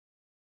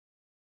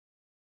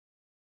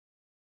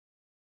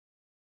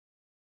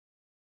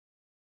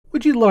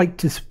Would you like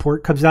to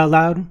support Cubs Out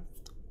Loud?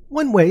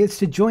 One way is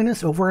to join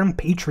us over on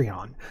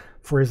Patreon.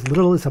 For as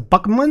little as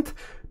 $1 a month,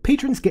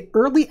 patrons get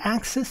early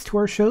access to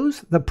our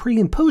shows, the pre-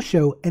 and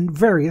post-show, and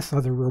various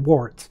other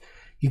rewards.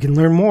 You can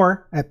learn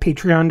more at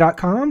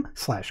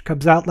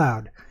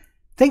patreon.com/CubsOutLoud.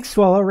 Thanks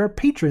to all our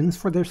patrons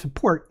for their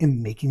support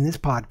in making this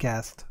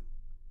podcast.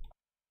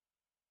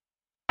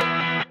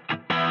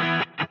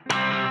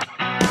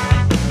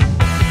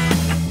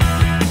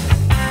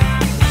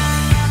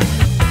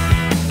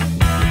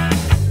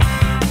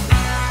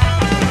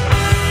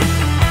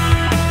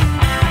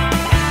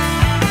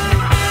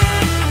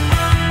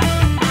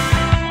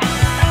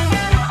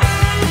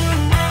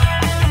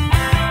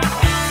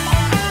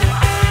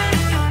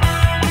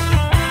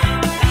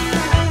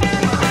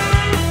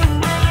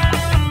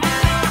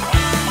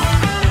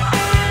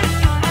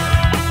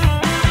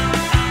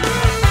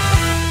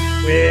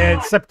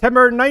 It's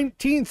September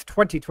 19th,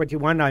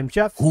 2021. I'm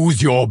Jeff.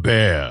 Who's your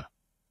bear?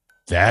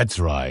 That's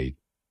right.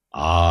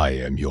 I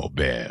am your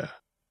bear.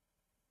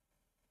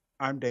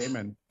 I'm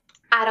Damon.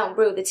 I don't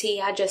brew the tea,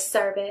 I just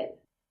serve it.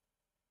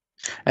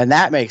 And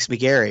that makes me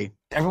Gary.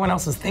 Everyone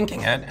else is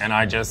thinking it, and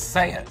I just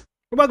say it.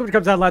 Welcome to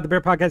Cubs Out Loud, the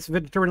Bear Podcast of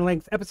Indeterminate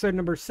Length, episode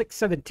number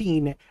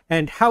 617.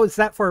 And how is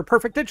that for a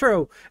perfect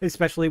intro?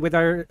 Especially with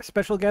our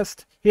special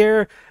guest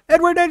here,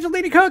 Edward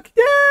Angelini-Cooke.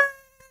 Yay!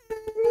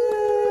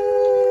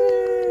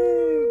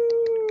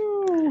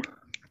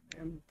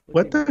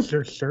 What does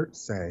your shirt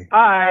say?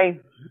 Hi.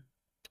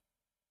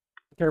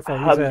 Careful,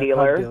 he's Hug a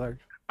dealer. hug dealer.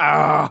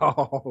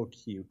 Oh,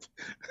 cute.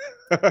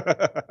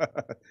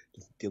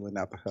 Just dealing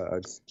out the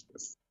hugs.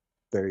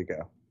 There you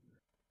go.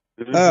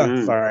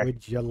 Oh, sorry.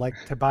 Would you like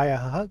to buy a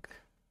hug?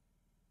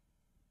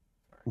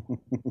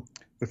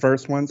 The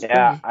first one's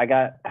Yeah, free. I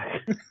got.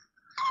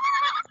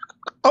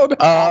 Oh,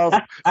 no.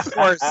 Of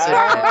course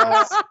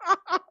it is.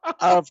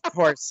 Of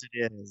course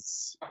it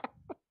is.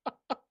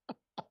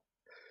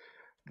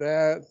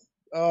 That's,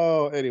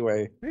 oh,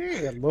 anyway.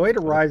 Hey, Lloyd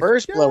arrived.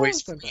 First just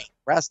blowy's in- free.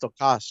 Rest will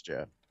cost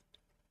you.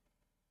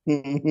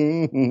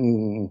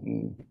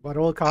 What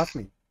will it cost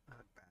me?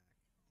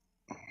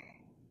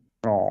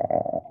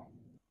 Oh.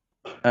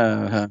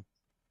 Uh-huh.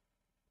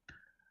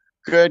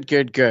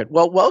 Good.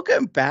 Well,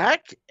 welcome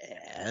back,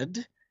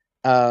 Ed.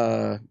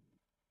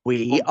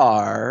 We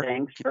are...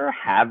 Thanks for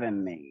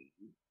having me.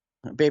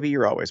 Baby,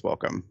 you're always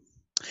welcome.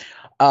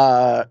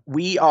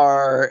 We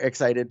are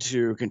excited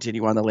to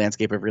continue on the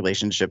Landscape of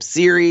Relationships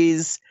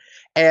series.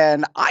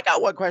 And I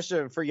got one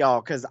question for y'all,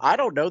 because I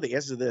don't know the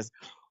answer to this.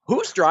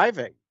 Who's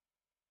driving?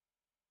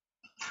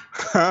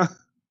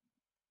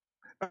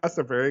 That's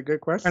a very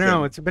good question. I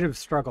know, it's a bit of a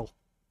struggle.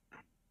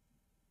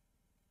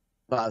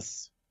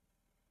 Bus.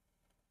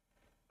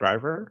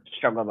 Driver?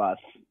 Struggle bus.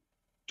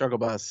 Struggle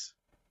bus.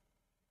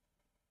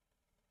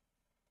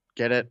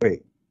 Get it?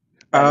 Wait.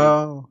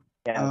 Oh.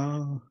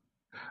 Yeah,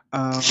 Oh.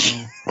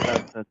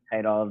 that's the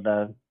title of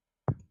the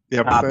The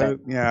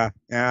episode? Yeah.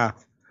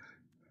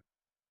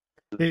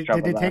 Did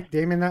struggle it bus. take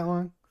Damon that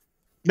long?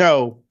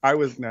 No, I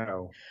was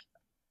no.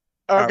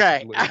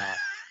 Okay. Absolutely not.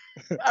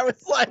 I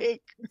was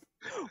like,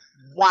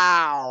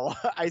 wow.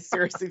 I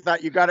seriously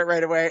thought you got it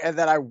right away, and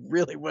then I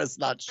really was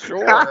not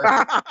sure.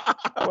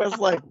 I was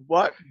like,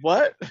 what?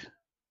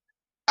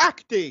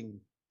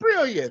 Acting.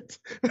 Brilliant.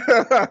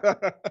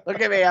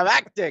 Look at me, I'm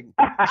acting.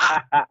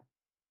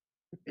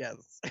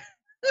 Yes.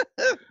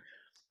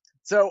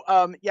 So,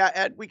 yeah,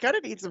 Ed, we kind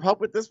of need some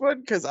help with this one,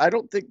 because I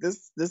don't think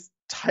this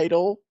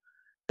title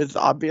is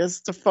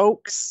obvious to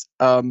folks.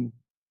 Okay.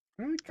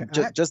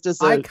 Just as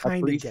I a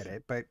kind of brief... get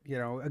it, but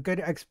a good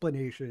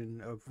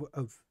explanation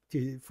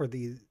for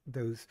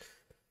those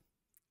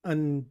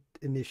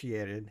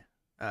uninitiated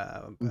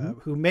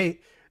who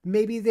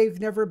maybe they've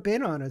never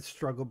been on a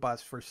struggle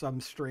bus for some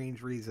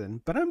strange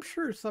reason, but I'm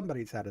sure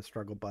somebody's had a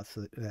struggle bus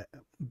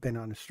been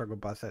on a struggle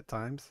bus at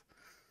times.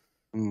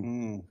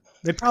 Mm.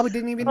 They probably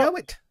didn't even know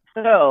it.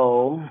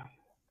 So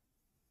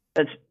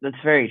that's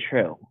very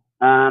true.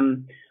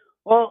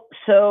 Well,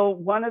 so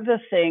one of the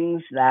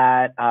things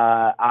that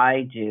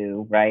I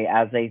do, right,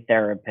 as a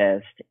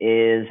therapist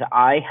is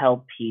I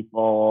help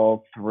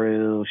people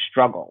through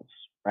struggles,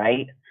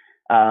 right?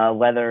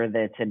 Whether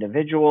that's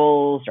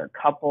individuals or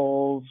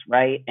couples,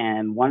 right?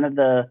 And one of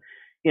the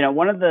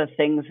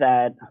things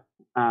that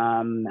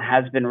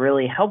has been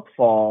really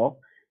helpful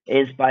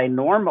is by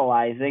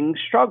normalizing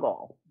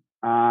struggle.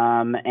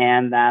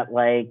 And that,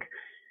 like,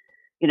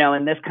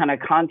 in this kind of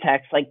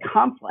context, like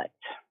conflict,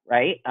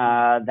 right?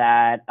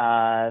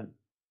 That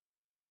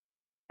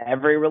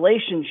every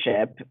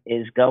relationship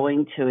is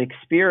going to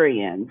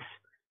experience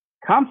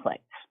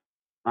conflict.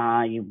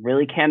 You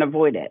really can't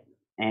avoid it.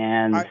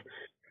 And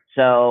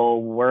so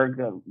we're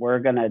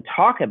going to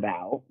talk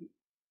about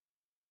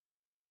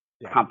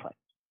conflict.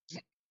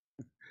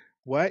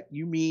 What?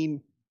 You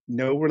mean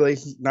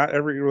not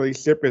every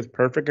relationship is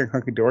perfect and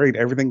hunky-dory and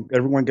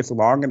everyone gets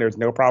along and there's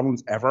no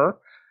problems ever?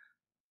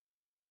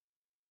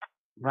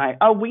 Right.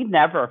 Oh, we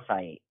never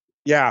fight.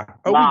 Yeah.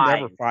 Oh, Lies. we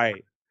never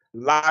fight.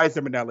 Lies,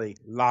 Eminelli.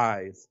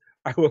 Lies.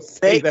 I will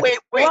say that. Wait.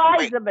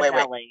 Lies,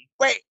 Eminelli.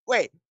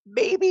 Wait.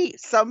 maybe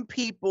some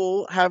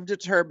people have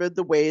determined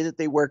the way that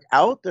they work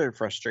out their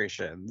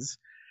frustrations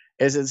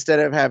is instead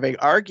of having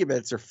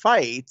arguments or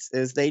fights,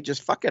 is they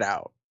just fuck it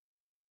out.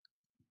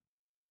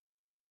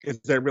 Is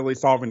that really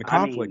solving the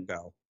conflict,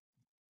 though?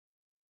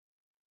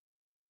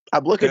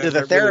 I'm looking to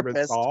the therapist.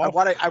 Does I'm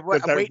that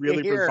waiting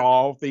really to hear.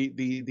 resolve the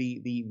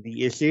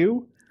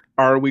issue?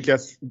 Or are we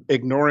just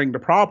ignoring the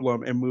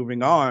problem and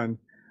moving on?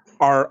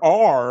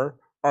 Or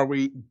are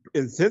we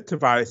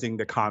incentivizing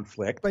the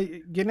conflict?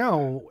 But you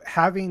know,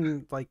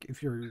 having like,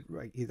 if you're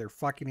like either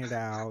fucking it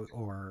out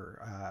or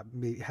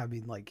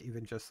having like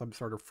even just some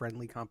sort of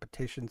friendly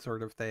competition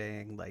sort of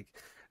thing, like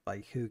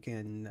who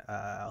can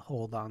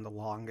hold on the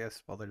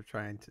longest while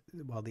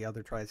while the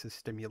other tries to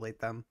stimulate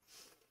them.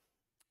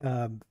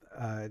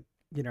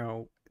 You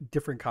know,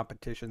 different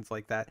competitions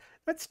like that.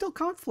 That's still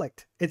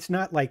conflict. It's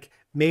not like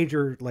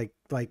major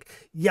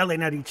like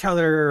yelling at each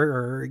other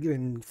or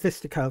even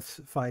fisticuffs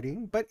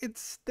fighting, but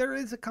there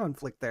is a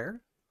conflict there.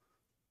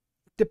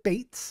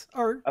 Debates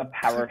are a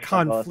power conflict,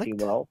 struggle, if you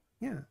will.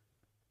 Yeah.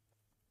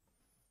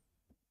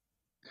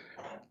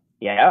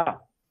 Yeah.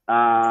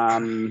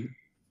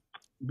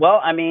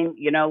 Well, I mean,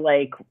 you know,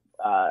 like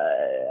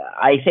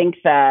I think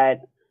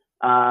that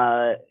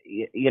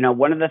you know,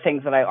 one of the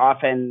things that I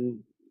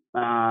often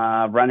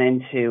run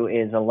into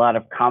is a lot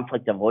of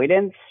conflict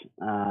avoidance.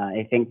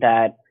 I think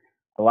that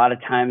a lot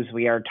of times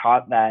we are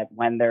taught that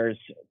when there's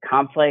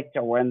conflict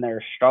or when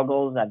there's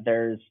struggles, that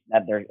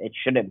it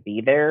shouldn't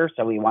be there,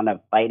 so we want to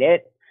fight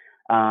it,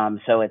 so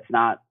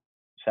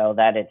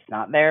that it's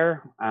not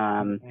there,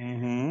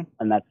 and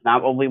that's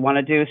not what we want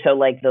to do. So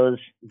like those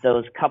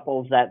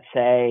couples that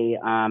say,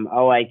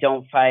 oh, I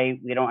don't fight,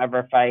 we don't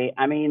ever fight.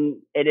 I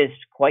mean, it is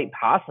quite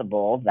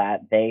possible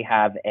that they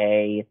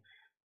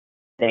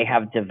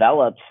have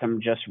developed some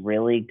just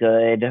really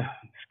good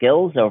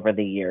skills over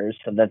the years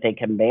so that they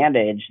can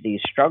manage these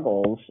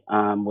struggles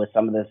with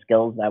some of the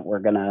skills that we're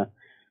going to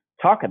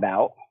talk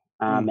about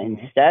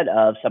instead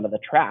of some of the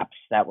traps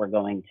that we're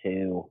going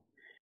to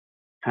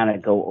kind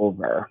of go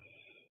over.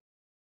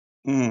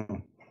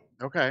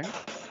 Okay.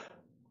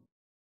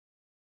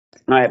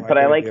 All right, but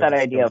I like that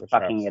idea of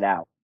fucking it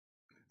out.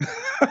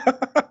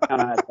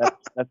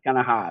 That's kind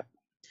of hot.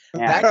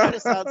 Yeah. That kind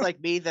of sounds like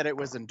me that it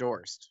was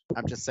endorsed.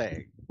 I'm just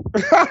saying.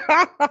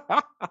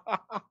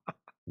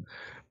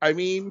 I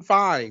mean,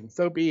 fine,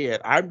 so be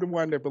it. I'm the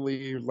one that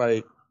believes,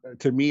 like,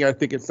 to me, I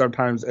think it's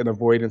sometimes an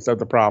avoidance of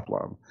the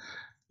problem.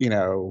 You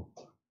know,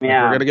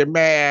 yeah. We're gonna get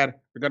mad.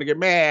 We're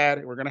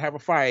gonna have a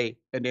fight,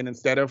 and then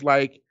instead of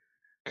like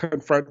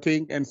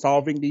confronting and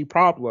solving the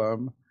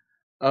problem,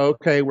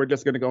 okay, we're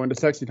just gonna go into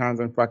sexy times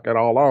and fuck it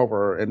all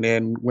over. And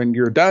then when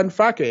you're done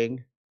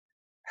fucking,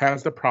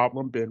 has the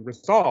problem been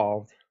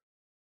resolved?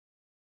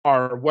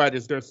 Or what,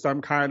 is there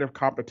some kind of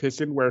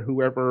competition where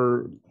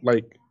whoever,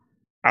 like,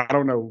 I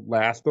don't know,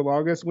 lasts the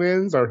longest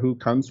wins, or who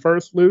comes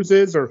first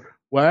loses, or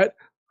what?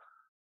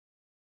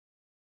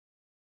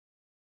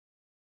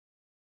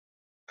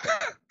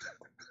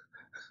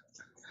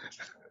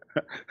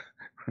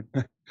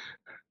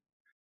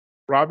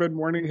 Robin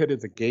Morninghood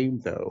is a game,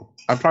 though.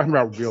 I'm talking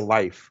about real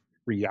life,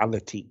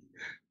 reality.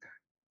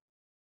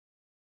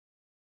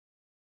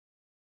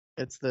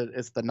 It's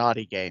the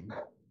naughty game.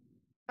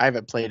 I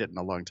haven't played it in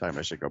a long time.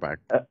 I should go back.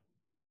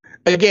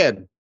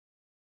 Again,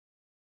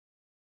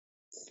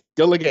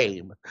 still a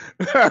game,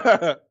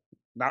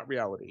 not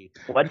reality.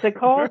 What's it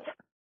called?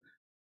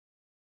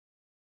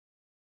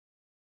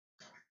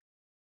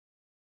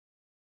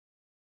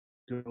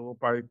 Dual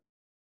by.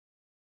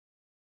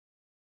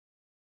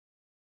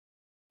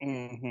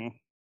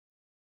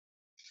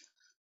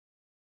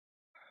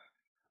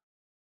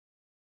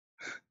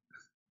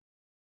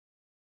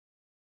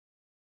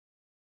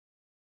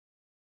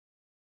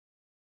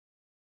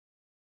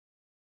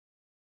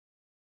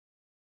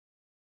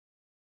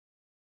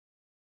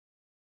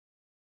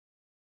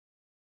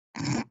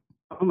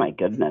 Oh my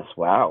goodness!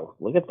 Wow,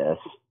 look at this.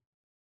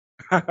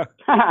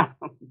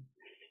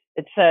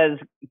 It says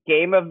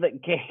game of the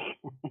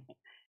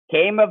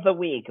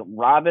week.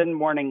 Robin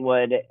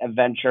Morningwood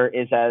adventure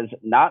is as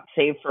not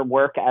safe for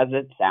work as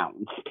it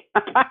sounds.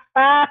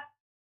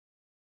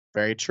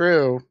 Very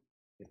true.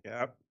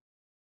 Yep.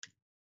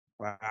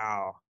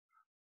 Wow.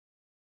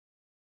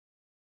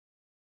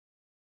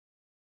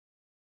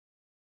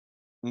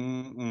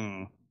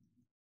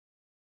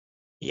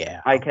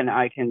 Yeah. I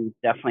can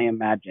definitely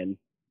imagine.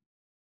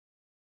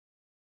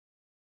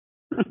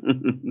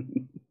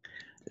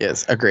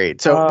 Yes,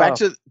 agreed. So back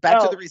to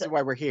the reason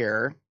why we're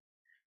here.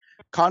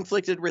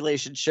 Conflicted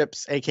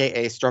relationships,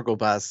 aka struggle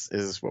bus,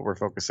 is what we're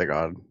focusing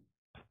on.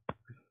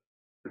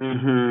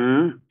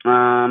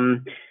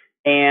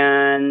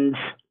 And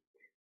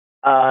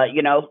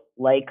you know,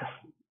 like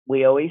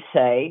we always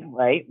say,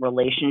 right?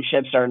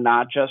 Relationships are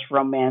not just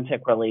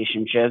romantic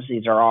relationships.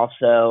 These are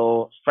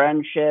also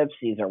friendships.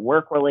 These are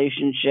work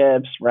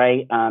relationships,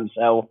 right?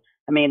 So,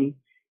 I mean,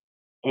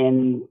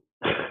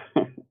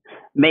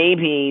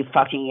 maybe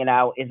fucking it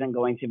out isn't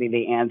going to be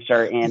the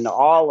answer in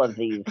all of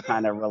these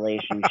kind of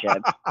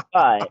relationships,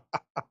 but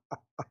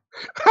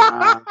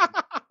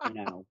you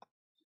know,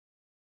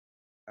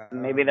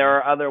 Maybe there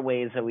are other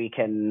ways that we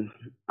can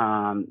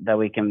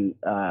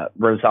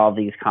resolve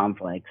these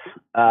conflicts.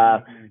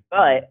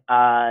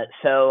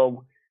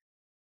 So,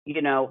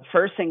 you know,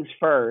 first things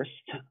first,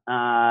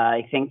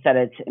 I think that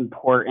it's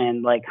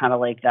important, like kind of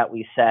like that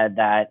we said,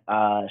 that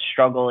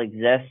struggle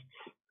exists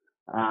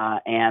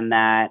and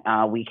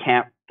that we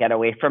can't get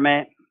away from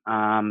it.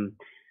 You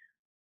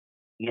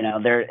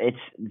know, it's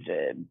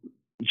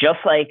just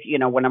like, you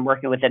know, when I'm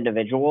working with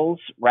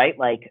individuals, right?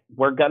 Like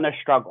we're gonna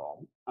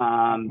struggle.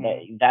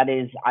 That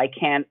is, I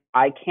can't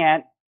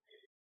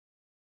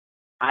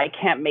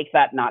make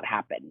that not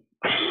happen.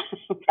 Right?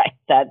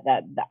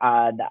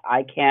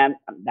 I can't.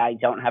 I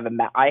don't have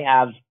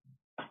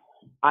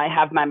I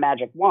have my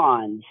magic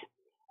wand,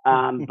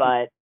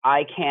 but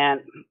I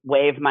can't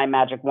wave my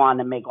magic wand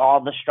and make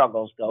all the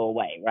struggles go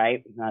away.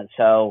 Right?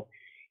 So,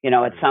 you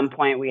know, at some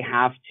point we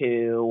have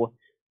to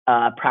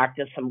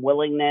practice some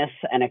willingness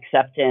and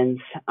acceptance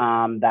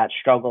that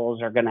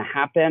struggles are going to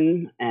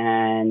happen,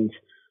 and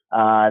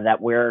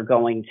that we're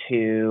going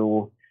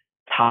to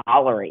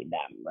tolerate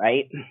them,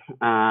 right?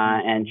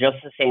 And just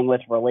the same with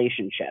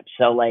relationships.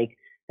 So, like,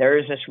 there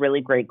is this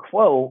really great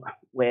quote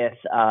with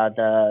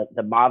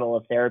the model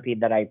of therapy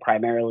that I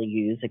primarily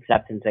use,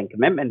 acceptance and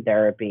commitment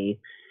therapy,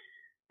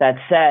 that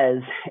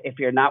says, if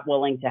you're not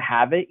willing to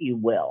have it, you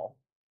will.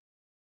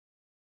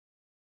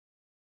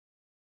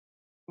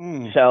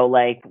 So,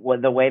 like,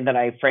 the way that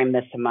I frame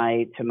this to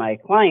my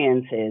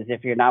clients is,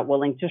 if you're not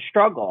willing to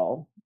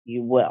struggle,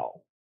 you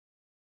will.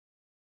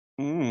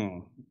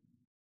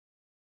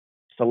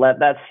 So let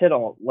that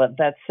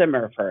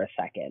simmer for a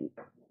second.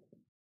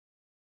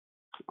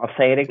 I'll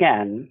say it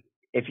again.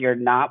 If you're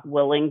not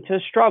willing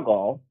to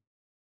struggle,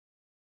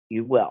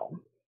 you will.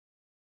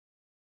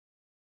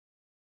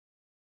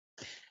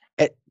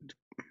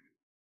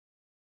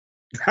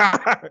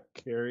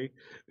 Carrie,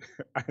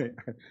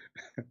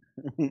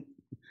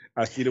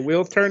 I see the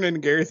wheels turning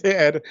in Gary's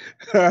head.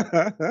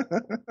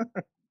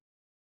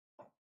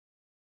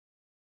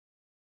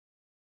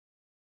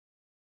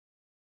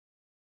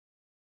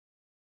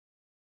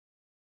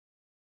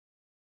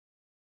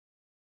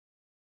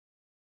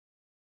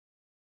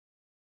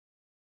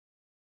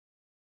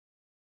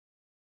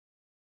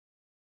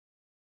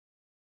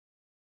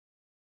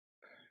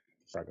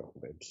 Struggle,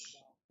 bitch.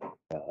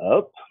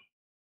 Up.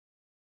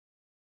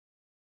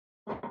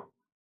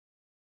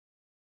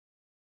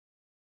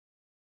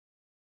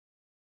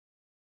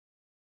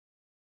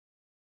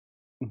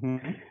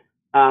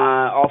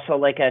 Also,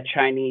 like a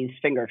Chinese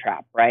finger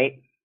trap,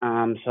 right?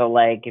 So,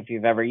 like, if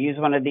you've ever used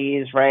one of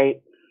these,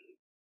 right?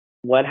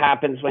 What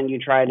happens when you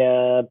try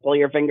to pull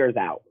your fingers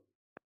out?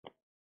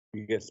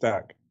 You get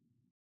stuck.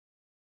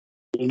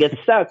 You get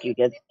stuck.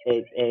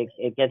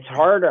 It gets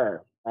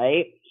harder,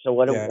 right? So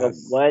what is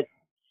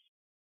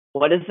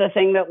the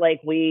thing that,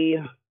 like,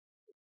 we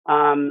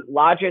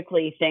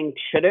logically think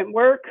shouldn't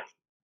work?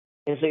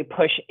 Is we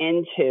push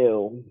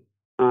into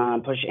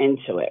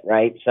it,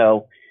 right?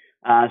 So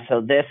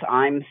this,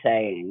 I'm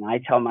saying, I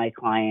tell my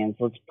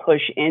clients, let's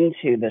push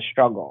into the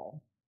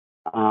struggle.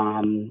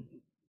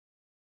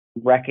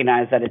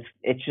 Recognize that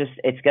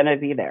it's going to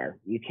be there.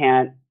 You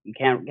can't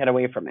get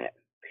away from it.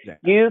 Yeah.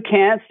 You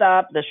can't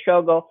stop the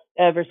struggle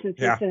ever since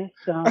you said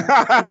so.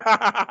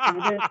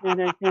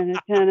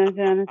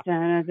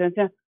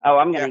 Oh,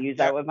 I'm going to use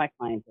that with my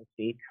clients this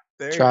week.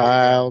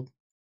 Child.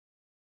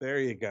 There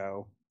you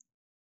go.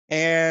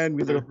 And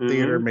musical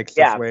theater makes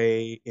its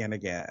way in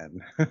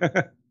again.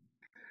 But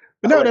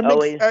no,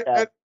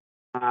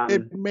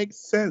 it makes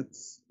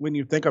sense when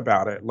you think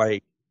about it.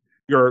 Like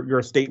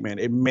your statement,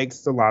 it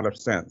makes a lot of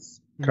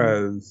sense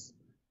because,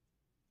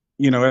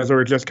 you know, as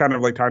we're just kind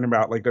of like talking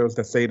about, like those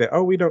that say that,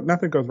 oh,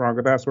 nothing goes wrong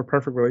with us, we're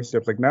perfect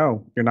relationships. Like,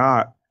 no, you're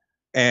not,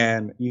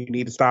 and you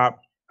need to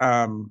stop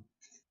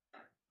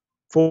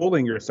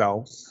fooling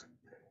yourselves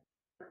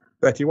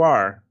that you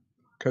are,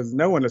 because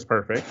no one is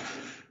perfect.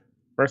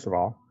 First of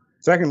all.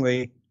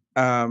 Secondly,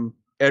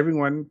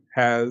 everyone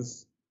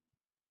has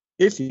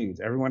issues.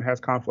 Everyone has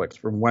conflicts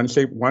from one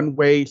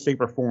way,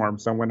 shape, or form.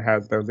 Someone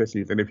has those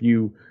issues. And if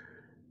you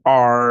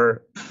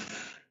are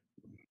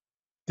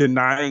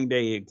denying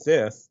they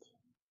exist,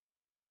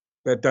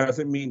 that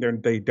doesn't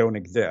mean they don't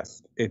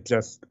exist. It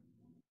just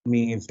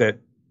means that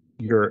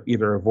you're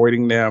either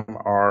avoiding them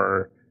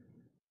or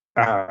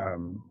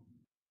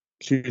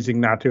choosing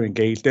not to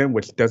engage them,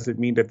 which doesn't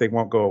mean that they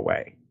won't go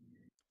away.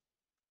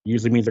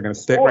 Usually means they're going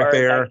to sit right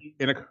there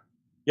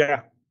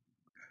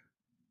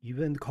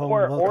Even call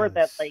or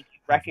that, like, you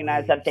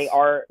recognize that they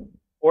are,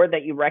 or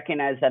that you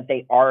recognize that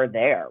they are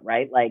there,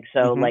 right? Like,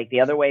 so like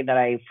the other way that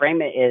I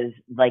frame it is,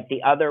 like,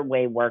 the other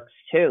way works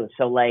too.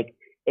 So, like,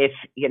 if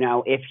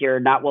you're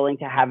not willing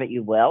to have it,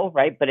 you will,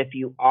 right? But if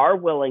you are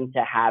willing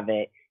to have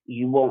it,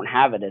 you won't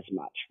have it as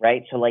much,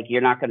 right? So, like,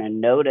 you're not going to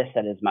notice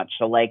it as much.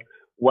 So, like,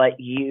 what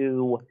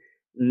you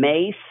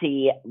may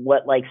see,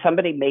 what, like,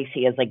 somebody may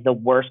see as, like, the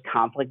worst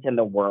conflict in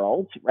the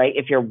world, right?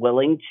 If you're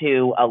willing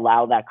to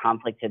allow that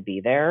conflict to be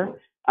there,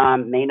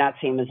 may not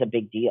seem as a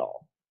big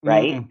deal,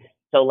 right?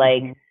 So,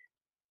 like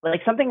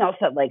something else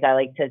that, like, I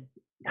like to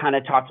kind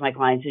of talk to my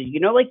clients is,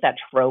 like that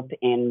trope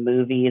in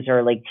movies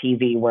or like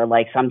TV where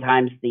like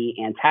sometimes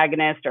the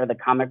antagonist or the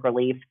comic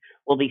relief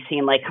will be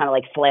seen like kind of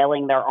like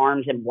flailing their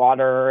arms in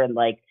water and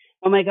like,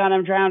 oh my God,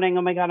 I'm drowning.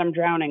 Oh my God, I'm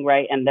drowning.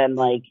 Right. And then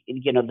like,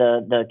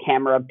 the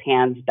camera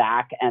pans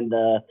back and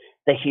the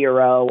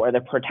hero or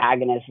the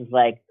protagonist is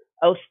like,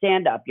 oh,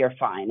 stand up, you're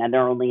fine. And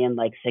they're only in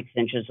like 6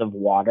 inches of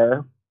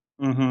water.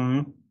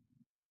 Mm-hmm.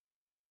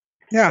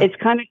 Yeah.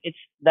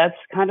 That's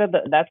kind of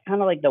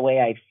like the way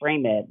I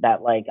frame it,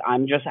 that like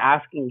I'm just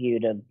asking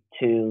you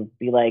to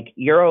be like,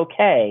 you're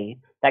okay.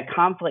 That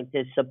conflict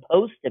is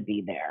supposed to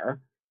be there.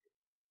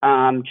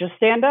 Just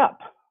stand up,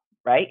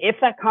 right?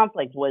 If that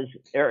conflict was,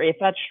 or if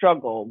that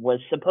struggle was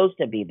supposed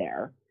to be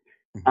there,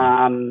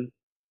 how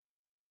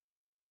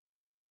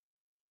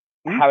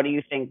do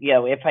you think,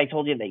 if I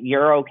told you that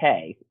you're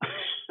okay,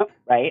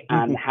 right?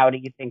 How do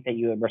you think that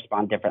you would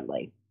respond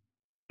differently?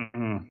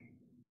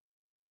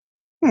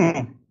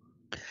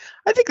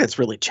 I think that's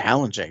really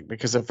challenging,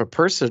 because if a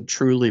person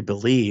truly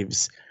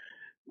believes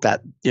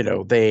that,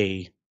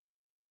 they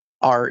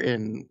are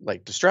in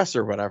like distress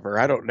or whatever,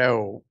 I don't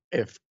know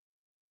if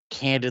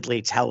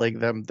candidly telling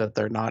them that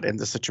they're not in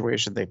the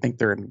situation they think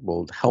they're in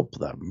will help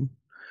them.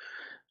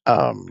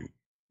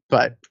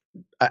 But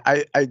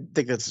I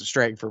think that's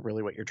straying for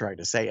really what you're trying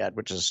to say, Ed,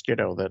 which is,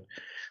 that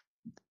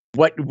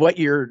what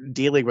you're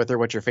dealing with or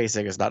what you're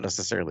facing is not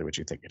necessarily what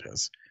you think it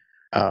is.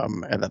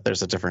 And that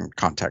there's a different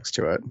context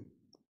to it.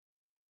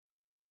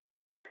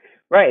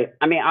 Right.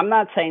 I mean, I'm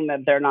not saying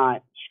that they're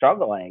not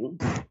struggling.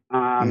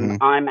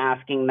 I'm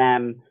asking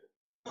them,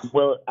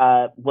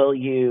 will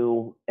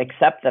you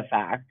accept the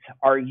fact?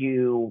 Do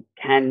you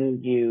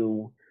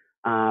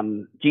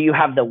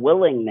have the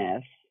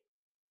willingness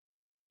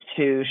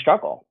to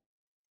struggle?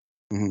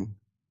 Can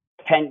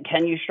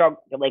you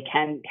struggle? Like,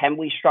 can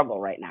we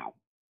struggle right now?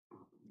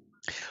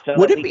 So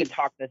that we can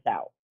talk this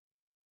out.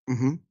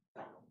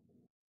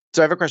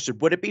 So I have a question.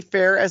 Would it be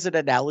fair as an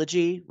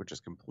analogy, which is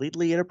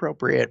completely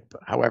inappropriate,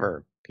 but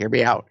however, hear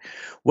me out.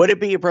 Would it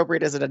be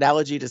appropriate as an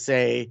analogy to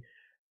say,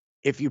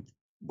 if you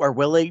are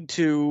willing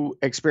to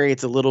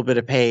experience a little bit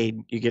of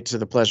pain, you get to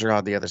the pleasure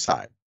on the other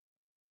side?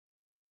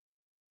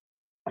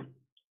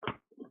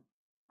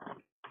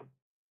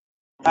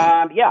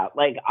 Yeah,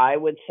 like I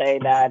would say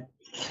that,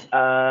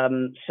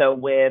 so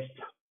with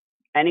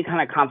any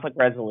kind of conflict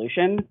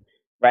resolution,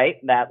 right,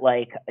 that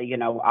like,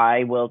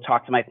 I will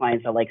talk to my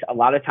clients that like a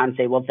lot of times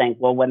they will think,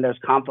 well, when there's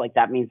conflict,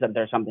 that means that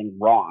there's something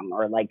wrong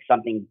or like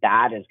something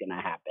bad is going to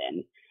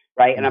happen,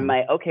 right? And I'm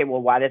like, okay,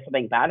 well, why does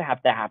something bad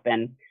have to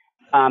happen?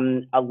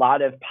 A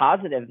lot of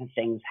positive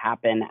things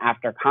happen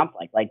after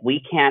conflict. Like we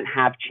can't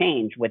have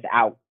change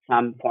without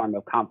some form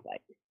of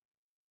conflict.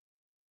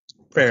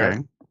 Fair.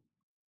 Okay.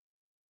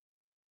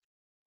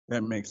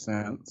 That makes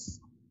sense.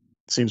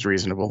 Seems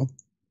reasonable.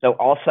 So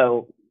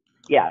also,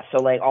 yeah. So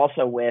like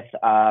also with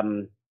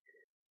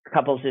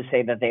couples who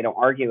say that they don't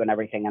argue and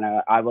everything,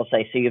 and I will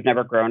say, so you've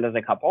never grown as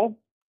a couple?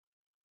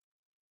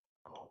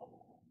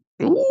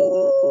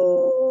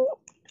 Ooh.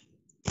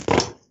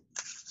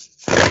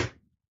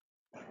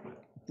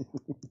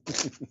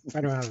 I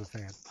don't have a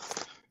fan.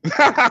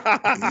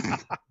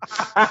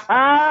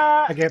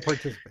 I can't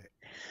participate.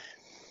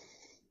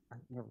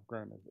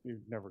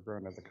 You've never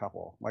grown as a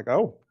couple. Like,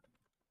 oh,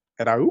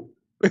 and I oop.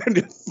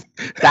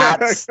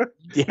 That's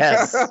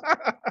yes.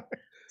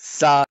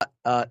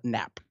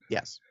 Nap.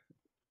 Yes.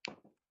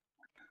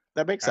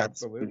 That makes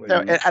sense. Absolutely.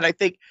 No, and I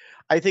think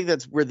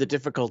that's where the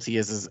difficulty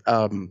is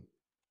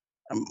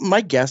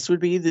my guess would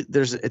be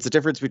that it's a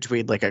difference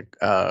between like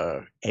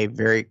a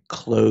very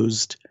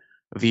closed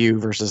view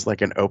versus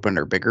like an open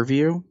or bigger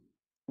view.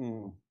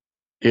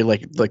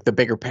 Like the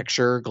bigger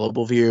picture,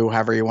 global view,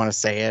 however you want to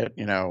say it,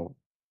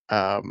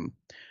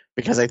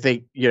 because I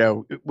think,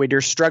 when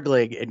you're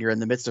struggling and you're in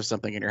the midst of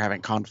something and you're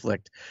having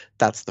conflict,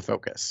 that's the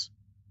focus.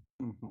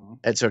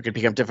 And so it can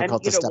become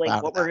difficult to step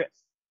out of that.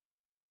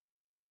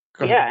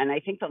 Yeah, and I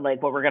think that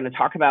like what we're going to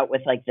talk about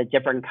with like the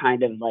different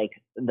kind of like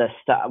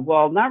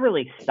not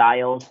really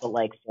styles, but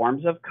like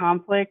forms of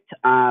conflict,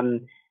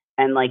 and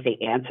like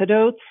the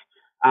antidotes.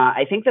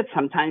 I think that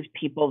sometimes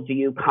people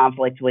view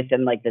conflict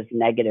within like this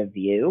negative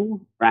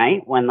view,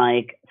 right? When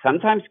like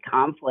sometimes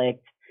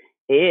conflict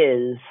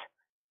is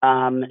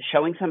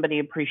showing somebody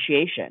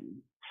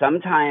appreciation.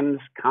 Sometimes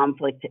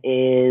conflict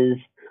is,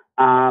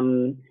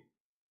 going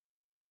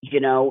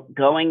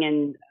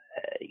and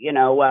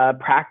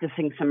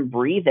practicing some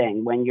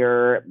breathing when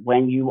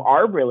you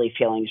are really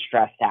feeling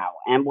stressed out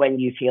and when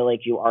you feel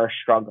like you are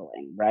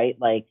struggling, right?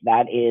 Like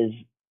that is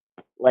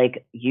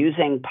like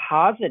using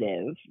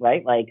positive,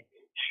 right? Like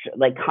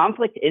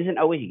conflict isn't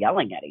always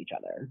yelling at each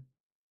other.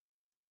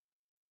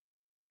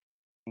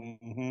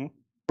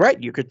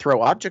 Right. You could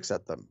throw objects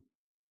at them.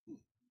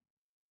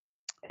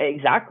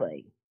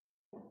 Exactly.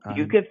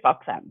 You could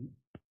fuck them.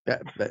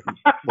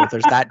 Well,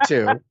 there's that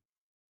too.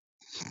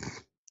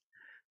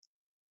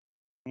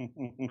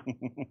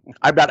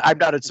 I'm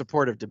not in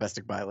support of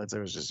domestic violence. I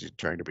was just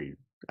trying to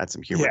add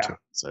some humor to it.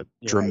 It's a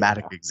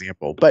dramatic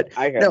example, but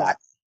I hear that.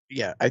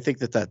 I think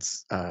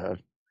that's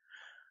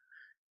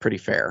pretty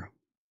fair.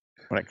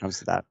 when it comes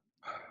to that.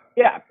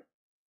 Yeah.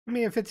 I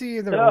mean, if it's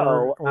either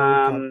So,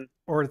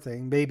 or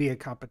thing, maybe a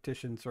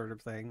competition sort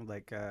of thing,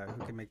 like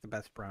who can make the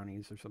best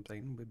brownies or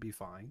something would be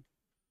fine.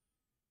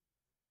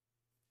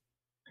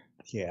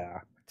 Yeah.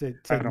 To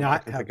I don't not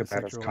like to have think a of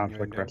that as sexual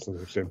conflict innuendo.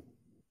 resolution.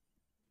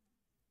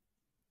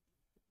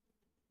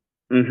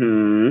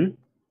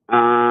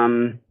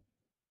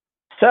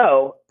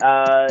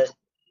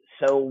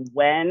 So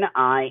when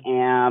I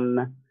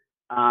am,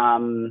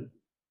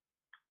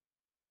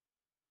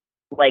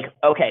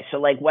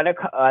 when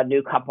a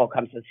new couple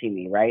comes to see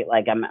me, right?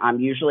 Like I'm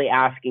usually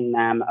asking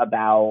them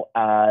about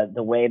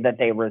the way that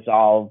they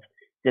resolve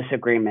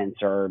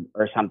disagreements or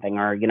something,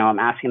 or I'm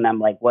asking them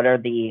like what are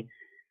the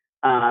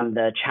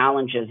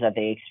challenges that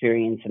they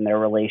experience in their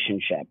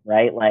relationship,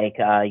 right? Like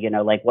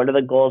like what are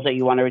the goals that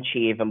you want to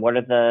achieve, and what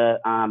are the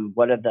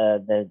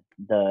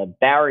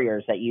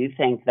barriers that you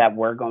think that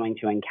we're going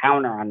to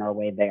encounter on our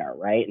way there,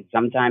 right? And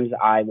sometimes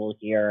I will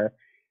hear,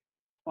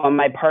 well,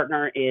 my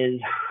partner is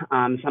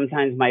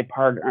sometimes my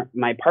partner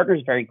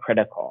is very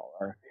critical,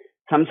 or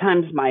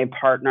sometimes my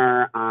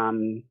partner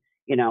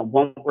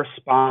won't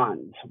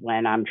respond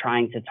when I'm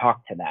trying to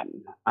talk to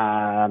them,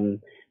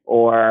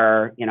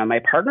 or my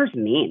partner's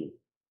mean,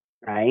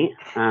 right?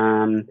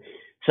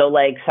 So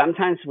like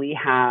sometimes we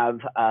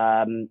have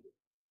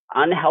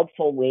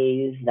unhelpful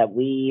ways that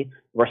we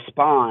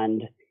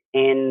respond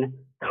in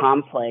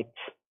conflict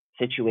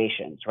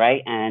situations,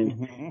 right?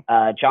 And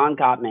John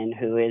Gottman,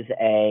 who is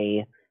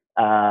a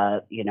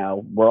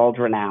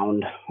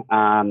world-renowned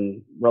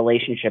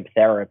relationship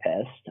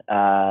therapist,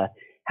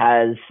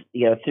 has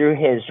through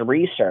his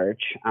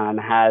research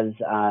has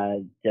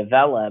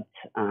developed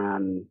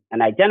and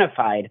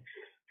identified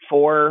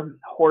 4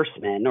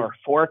 horsemen, or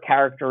 4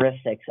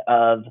 characteristics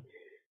of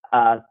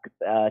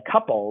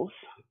couples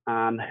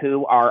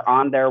who are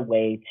on their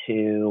way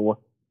to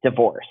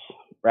divorce,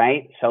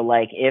 right? So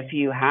like if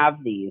you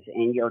have these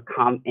in your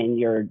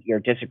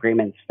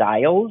disagreement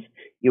styles,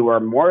 you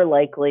are more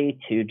likely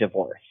to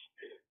divorce.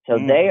 So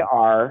they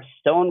are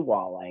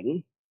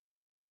stonewalling.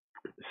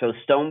 So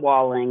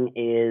stonewalling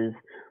is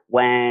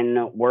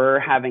when we're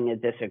having a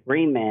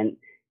disagreement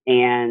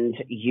and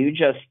you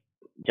just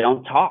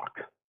don't talk,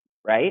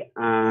 right?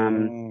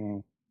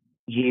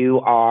 You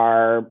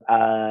are,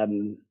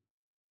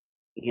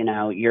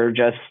 you're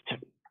just,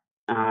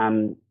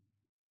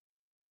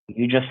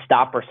 you just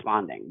stop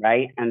responding,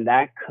 right? And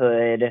that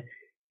could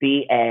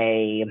be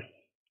an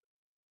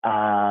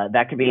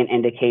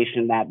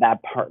indication that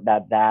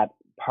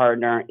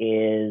partner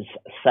is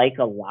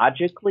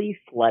psychologically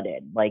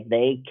flooded. Like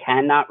they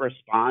cannot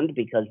respond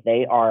because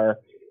they are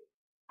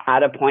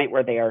at a point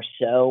where they are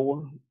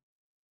so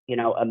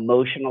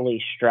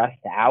emotionally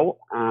stressed out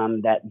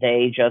that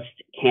they just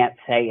can't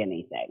say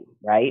anything,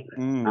 right?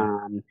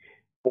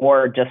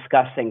 Or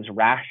discuss things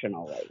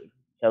rationally.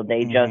 So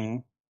they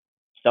just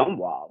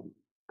stonewall.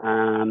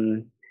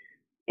 And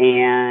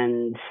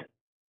that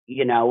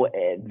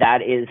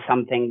is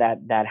something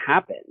that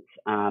happens.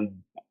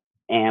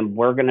 And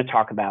we're going to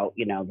talk about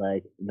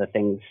the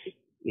things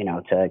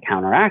to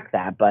counteract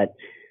that, but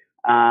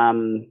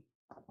that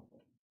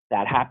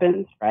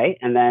happens, right?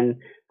 And then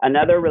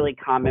another really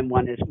common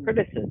one is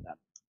criticism.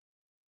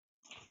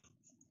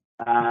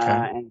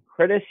 And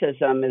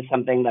criticism is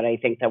something that I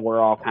think that we're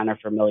all kind of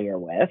familiar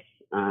with.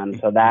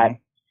 So that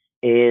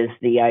is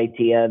the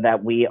idea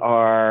that we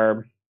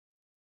are,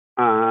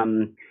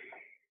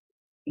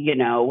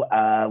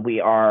 we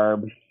are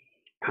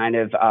kind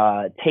of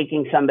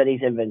taking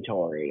somebody's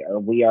inventory, or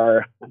we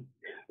are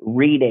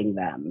reading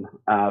them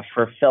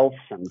for filth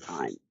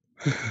sometimes.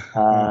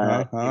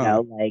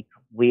 Like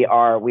we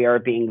are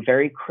being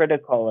very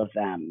critical of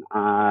them.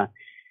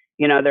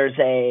 There's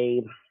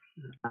a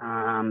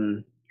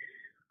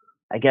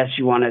I guess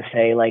you want to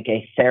say like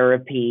a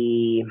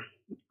therapy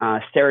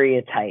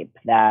stereotype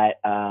that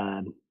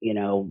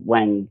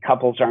when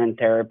couples are in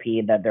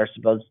therapy, that they're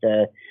supposed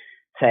to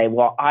say,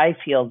 well, I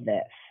feel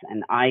this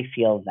and I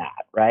feel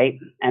that, right?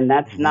 And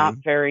that's not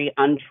very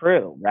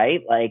untrue,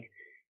 right? Like,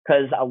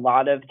 because a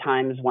lot of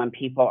times when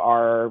people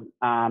are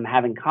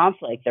having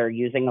conflict, they're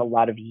using a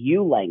lot of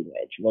you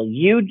language. Well,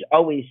 you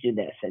always do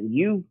this, and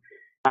you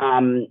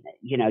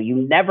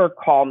never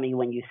call me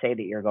when you say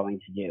that you're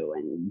going to do,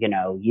 and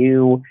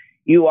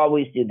you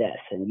always do this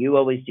and you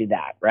always do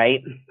that,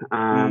 right?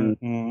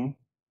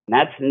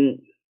 That's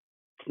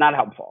it's not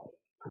helpful,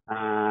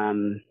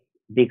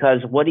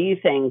 because what do you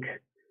think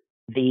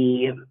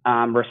the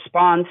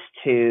response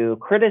to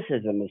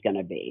criticism is going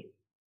to be?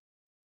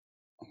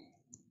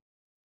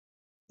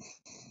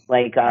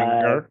 Like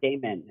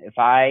Damon, if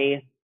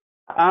I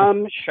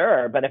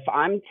sure, but if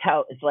I'm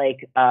it's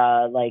like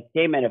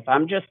Damon, if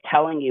I'm just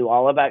telling you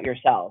all about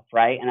yourself,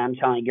 right, and I'm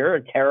telling you you're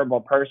a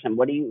terrible person,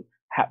 what do you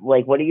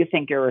what do you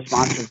think your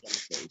response is going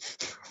to be?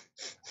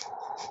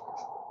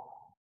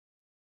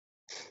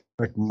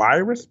 Like my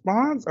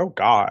response? Oh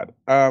God,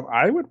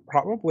 I would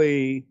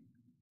probably,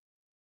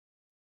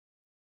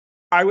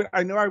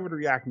 I know I would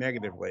react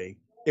negatively.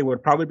 It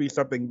would probably be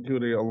something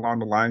along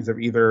the lines of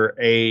either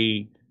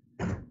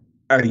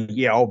a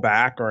yell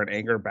back or an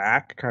anger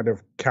back, kind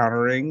of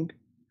countering,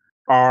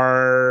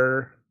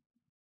 are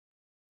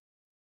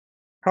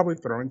probably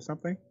throwing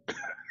something.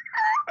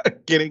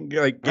 Right.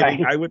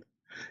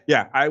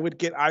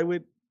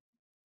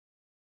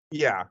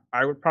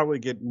 I would probably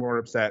get more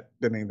upset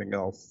than anything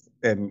else.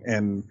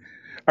 And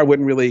I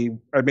wouldn't really,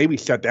 or maybe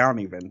shut down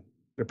even,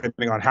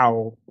 depending on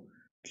how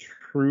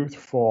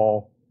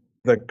truthful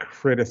the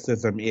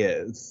criticism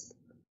is.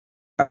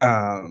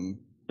 So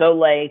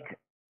like,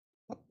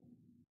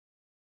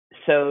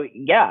 so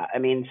yeah, I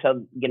mean,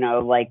 so you know,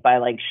 like by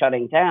like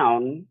shutting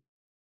down,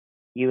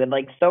 you would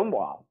like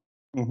stonewall,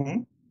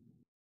 Mm-hmm.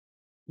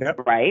 Yep.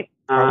 right?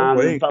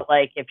 Probably. But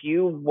like if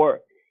you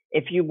were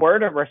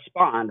to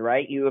respond,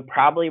 right, you would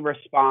probably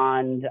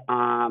respond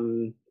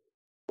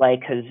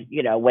like, because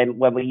you know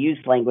when we use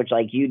language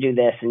like you do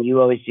this and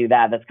you always do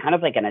that, that's kind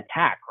of like an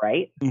attack,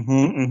 right?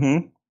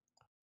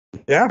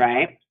 Yeah.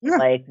 Right. Yeah.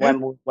 Like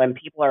when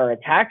people are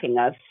attacking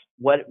us,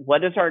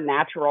 what is our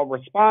natural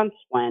response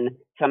when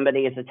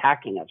somebody is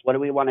attacking us? What do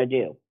we want to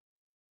do?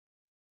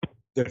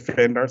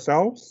 Defend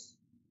ourselves.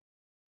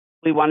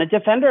 We want to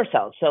defend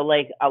ourselves. So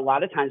like a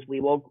lot of times we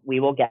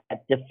will get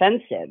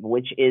defensive,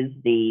 which is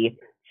the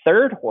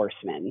third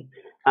horseman,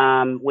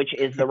 which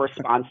is the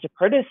response to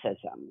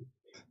criticism.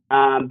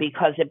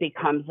 Because it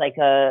becomes like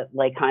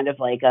kind of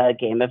like a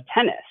game of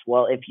tennis.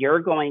 Well, if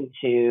you're going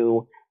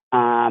to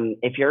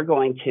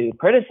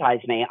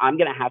criticize me, I'm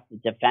going to have to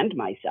defend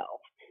myself.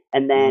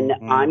 And then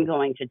I'm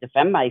going to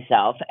defend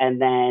myself, and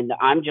then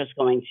I'm just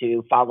going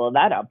to follow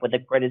that up with a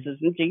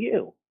criticism to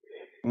you.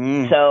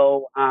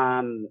 So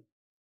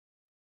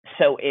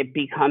it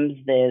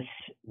becomes this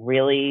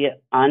really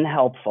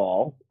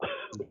unhelpful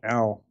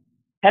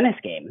tennis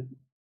game,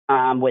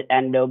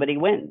 and nobody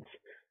wins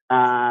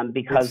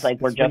because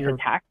like we're just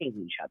attacking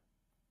each other.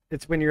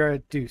 It's when you're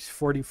at deuce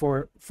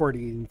 44-40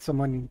 and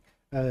someone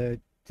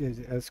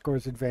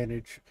scores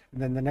advantage, and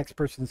then the next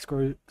person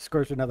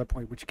scores another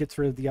point, which gets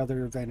rid of the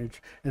other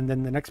advantage, and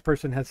then the next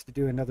person has to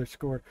do another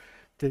score,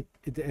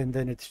 and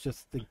then it's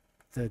just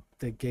the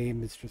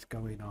game is just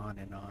going on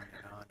and on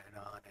and on and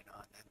on and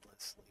on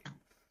endlessly.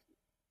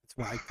 That's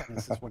why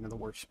tennis is one of the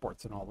worst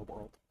sports in all the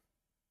world,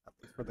 at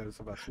least for those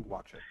of us who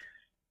watch it.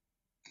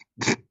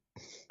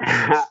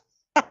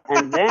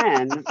 And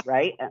then,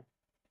 right,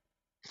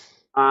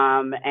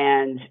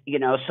 and you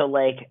know, so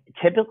like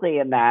typically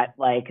in that,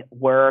 like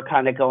we're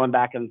kind of going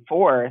back and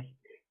forth,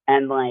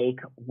 and like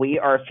we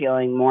are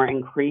feeling more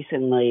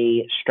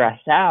increasingly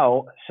stressed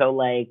out. So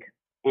like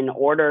in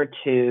order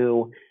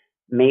to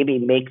maybe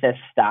make this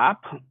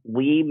stop,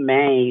 we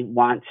may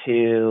want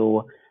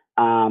to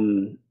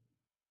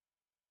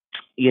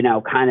you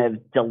know, kind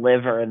of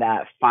deliver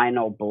that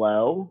final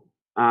blow,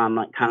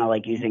 kind of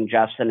like using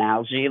Jeff's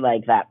analogy,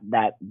 like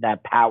that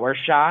power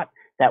shot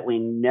that we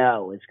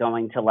know is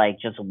going to like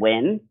just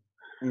win,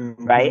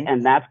 right?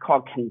 And that's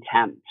called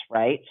contempt,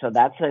 right? So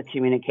that's a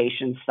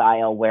communication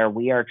style where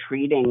we are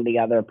treating the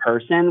other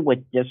person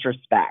with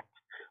disrespect.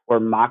 We're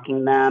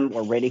mocking them,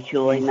 we're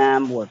ridiculing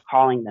them, we're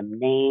calling them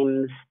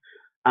names,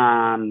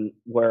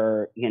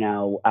 we're, you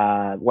know,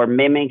 we're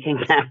mimicking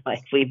them.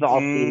 Like we've all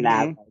seen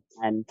that,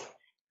 and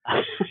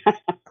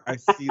I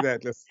see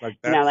that just like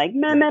that. You know, like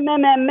meh, meh, meh,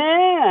 meh,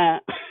 meh.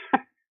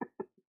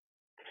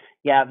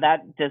 Yeah,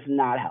 that does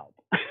not help.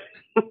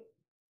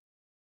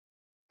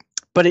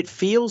 But it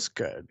feels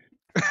good.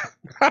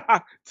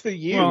 To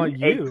you. Well,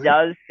 it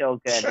does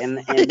feel good in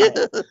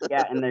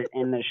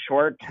the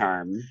short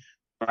term,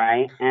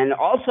 right? And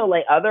also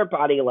like other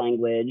body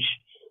language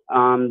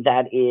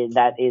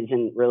that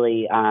isn't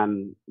really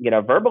you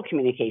know, verbal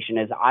communication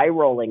is eye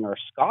rolling or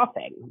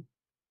scoffing.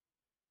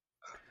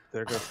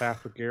 There goes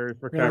half of Gary's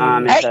It's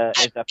a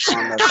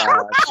form of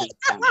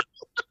contempt.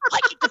 I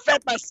can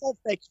defend myself,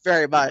 thank you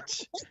very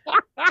much.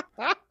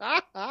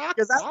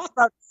 Because I was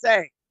about to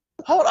say,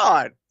 hold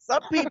on.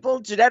 Some people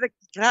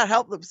genetically cannot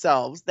help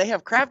themselves. They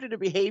have crafted a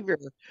behavior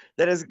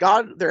that has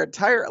gone their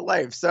entire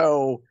life.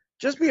 So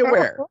just be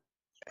aware.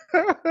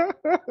 I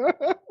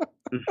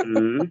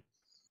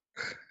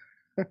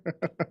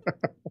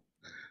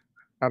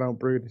don't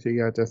brew the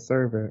tea, I just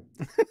serve it.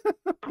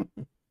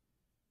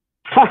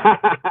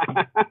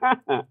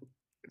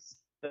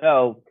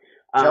 So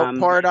don't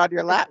pour it on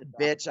your lap,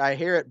 bitch. I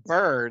hear it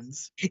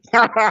burns.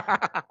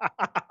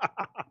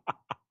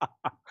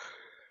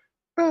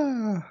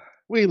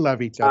 We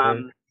love each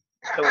other.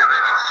 So,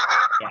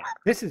 yeah.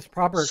 This is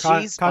proper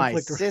She's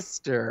conflict. My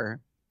sister.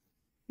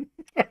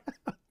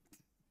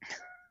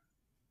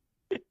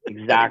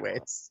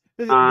 Exactly.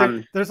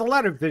 There's a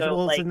lot of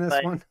visuals in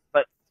this one.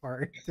 But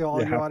sorry to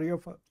all you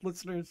audio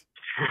listeners.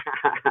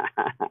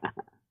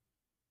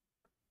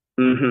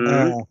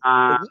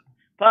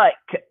 But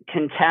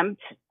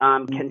contempt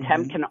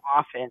can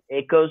often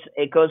it goes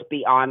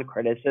beyond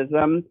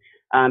criticism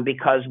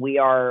because we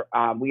are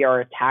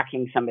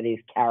attacking somebody's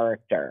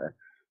character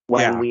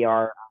when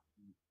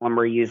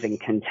we're using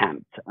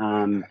contempt,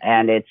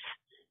 and it's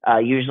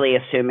usually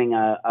assuming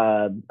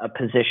a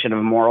position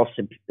of moral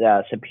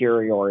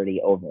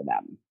superiority over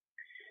them.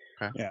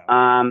 Okay.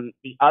 Yeah.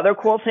 The other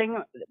cool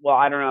thing, well,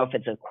 I don't know if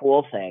it's a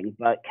cool thing,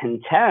 but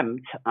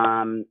contempt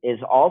is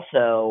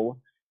also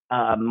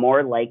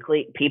more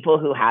likely, people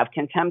who have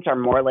contempt are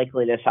more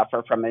likely to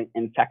suffer from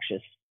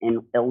infectious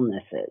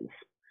illnesses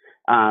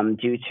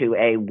due to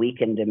a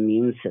weakened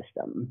immune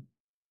system.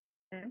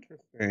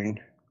 Interesting.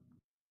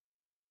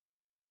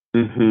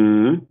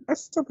 Mm-hmm.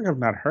 That's something I've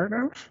not heard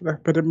of,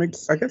 but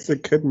I guess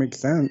it could make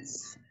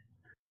sense.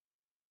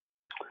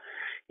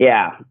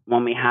 Yeah,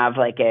 when we have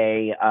like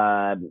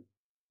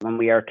when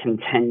we are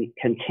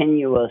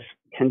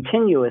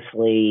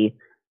continuously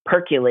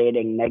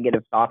percolating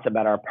negative thoughts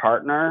about our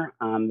partner,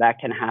 that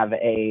can have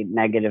a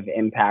negative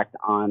impact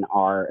on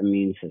our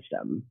immune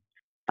system.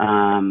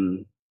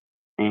 And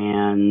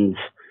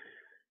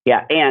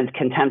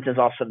contempt is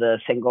also the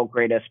single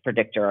greatest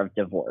predictor of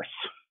divorce.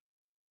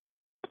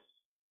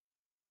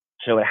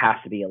 So it has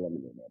to be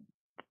eliminated.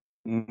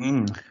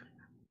 Mm-hmm. Is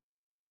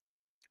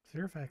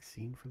there a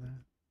vaccine for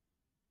that?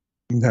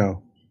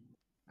 No.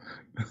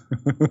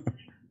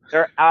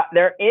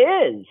 There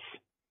is.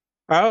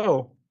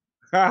 Oh.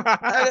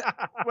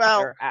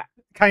 Well,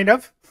 kind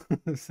of.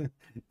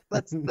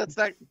 let's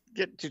not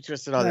get too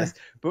twisted on this.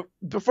 But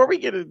before we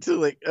get into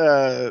like,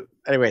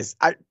 anyways,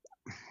 I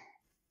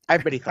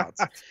have many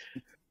thoughts.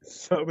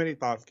 So many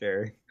thoughts,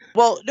 Gary.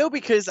 Well, no,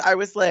 because I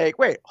was like,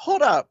 wait,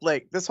 hold up.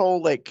 Like this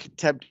whole like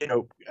contempt,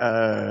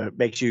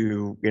 makes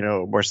you,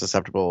 more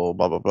susceptible,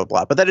 blah, blah, blah,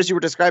 blah. But then as you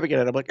were describing it,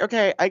 I'm like,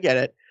 okay, I get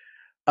it.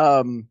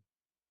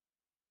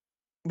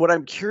 What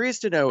I'm curious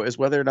to know is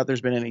whether or not there's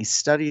been any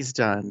studies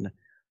done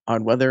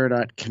on whether or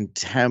not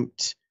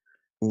contempt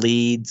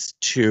leads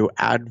to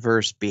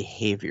adverse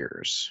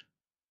behaviors.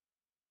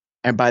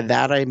 And by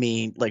that, I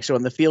mean, like, so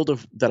in the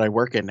field that I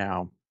work in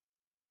now,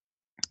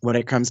 when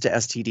it comes to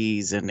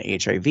STDs and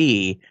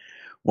HIV,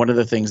 one of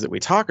the things that we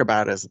talk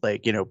about is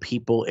like,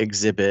 people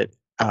exhibit,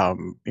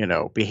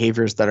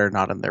 behaviors that are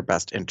not in their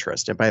best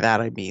interest. And by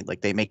that, I mean,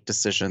 like they make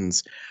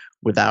decisions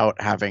without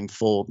having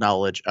full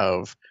knowledge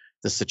of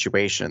the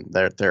situation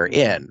that they're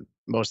in.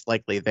 Most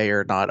likely they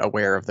are not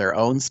aware of their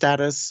own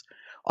status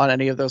on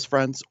any of those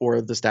fronts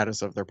or the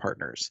status of their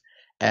partners.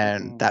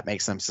 And that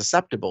makes them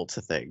susceptible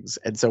to things.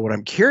 And so what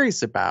I'm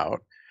curious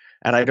about,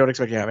 and I don't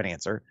expect you to have an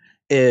answer,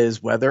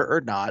 is whether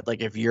or not,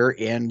 like if you're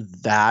in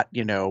that,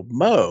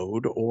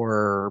 mode,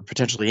 or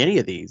potentially any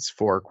of these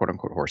for quote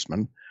unquote horse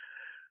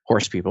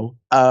people,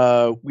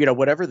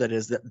 whatever that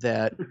is,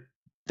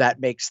 that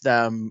makes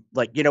them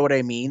like, you know what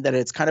I mean? That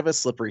it's kind of a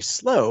slippery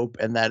slope,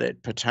 and that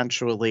it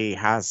potentially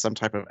has some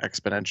type of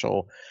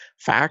exponential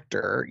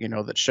factor,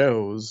 that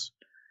shows,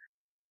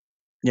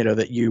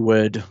 that you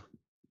would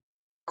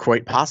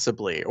quite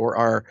possibly, or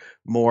are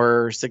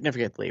more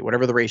significantly,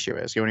 whatever the ratio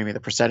is, you know what I mean,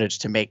 the percentage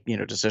to make,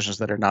 decisions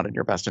that are not in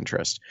your best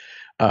interest.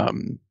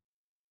 It's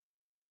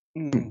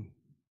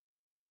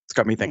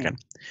got me thinking,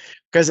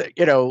 because,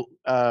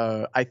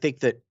 I think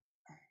that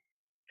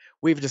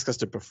we've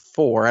discussed it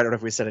before. I don't know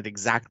if we said it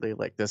exactly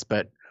like this,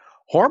 but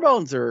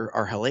hormones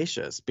are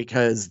hellacious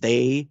because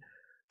they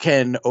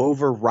can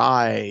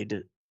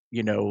override,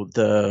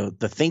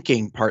 the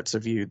thinking parts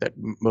of you that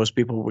most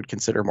people would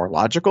consider more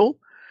logical,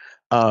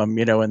 and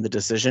the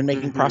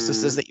decision-making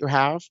processes that you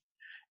have.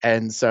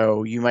 And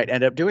so you might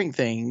end up doing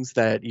things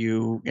that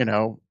you,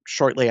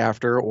 shortly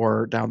after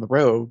or down the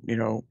road,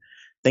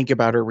 think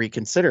about or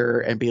reconsider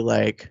and be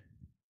like,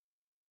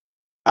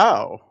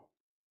 oh,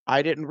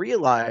 I didn't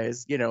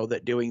realize,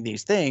 that doing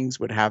these things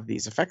would have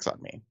these effects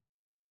on me.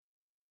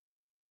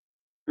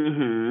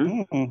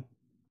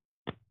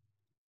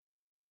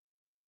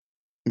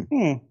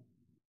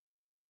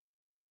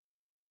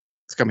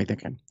 It's got me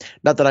thinking.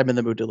 Not that I'm in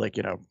the mood to like,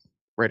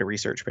 write a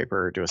research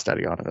paper or do a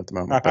study on it at the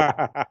moment,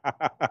 but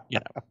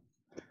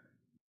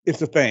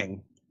it's a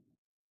thing.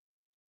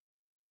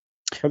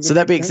 So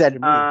that being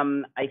said,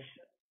 go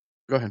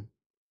ahead.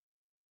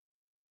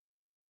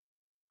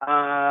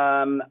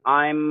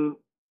 I'm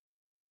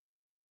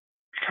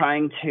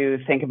trying to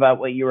think about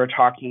what you were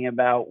talking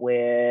about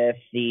with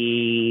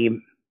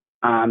the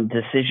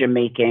decision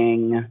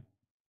making.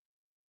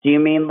 Do you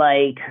mean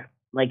like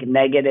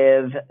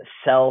negative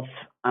self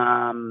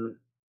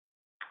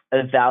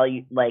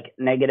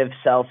negative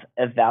self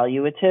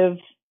evaluative,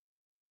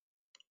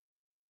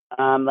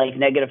 like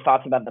negative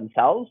thoughts about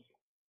themselves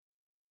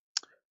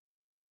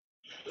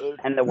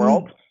and the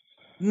world?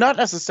 Not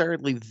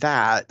necessarily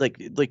that.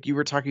 Like you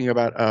were talking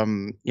about,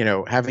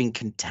 having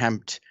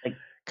contempt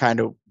kind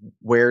of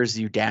wears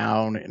you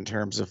down in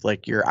terms of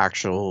like your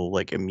actual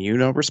like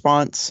immune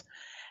response.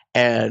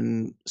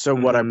 And so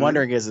what I'm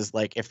wondering is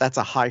like, if that's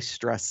a high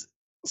stress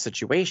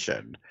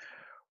situation,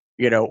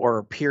 or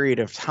a period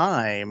of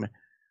time,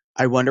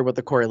 I wonder what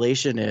the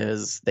correlation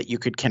is that you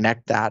could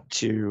connect that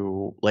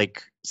to,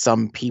 like,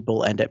 some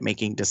people end up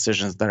making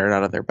decisions that are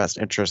not in their best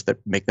interest that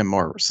make them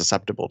more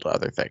susceptible to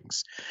other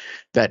things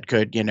that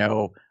could,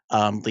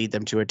 lead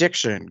them to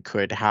addiction,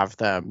 could have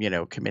them,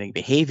 committing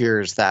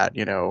behaviors that,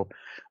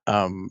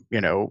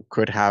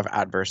 could have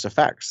adverse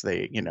effects.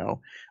 They,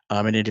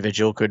 an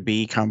individual could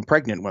become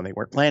pregnant when they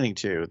weren't planning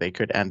to. They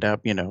could end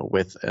up,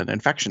 with an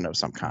infection of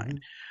some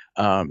kind.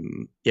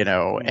 you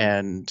know,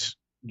 and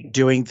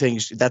doing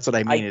things. That's what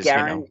I mean.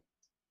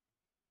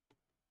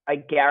 I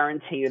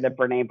guarantee you that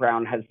Brene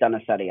Brown has done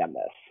a study on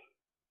this.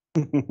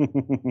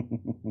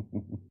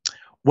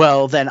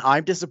 Well, then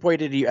I'm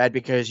disappointed in you, Ed,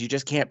 because you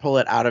just can't pull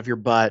it out of your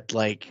butt,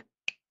 like,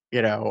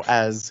 you know,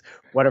 as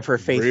one of her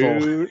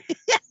faithful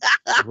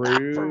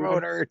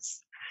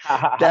promoters.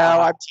 No,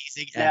 I'm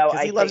teasing Ed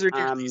because he loves her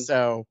dearly.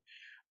 So,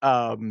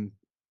 I mean,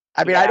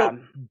 I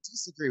don't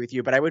disagree with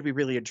you, but I would be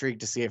really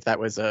intrigued to see if there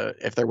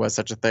was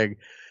such a thing.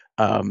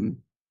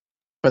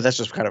 But that's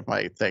just kind of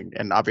my thing,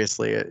 and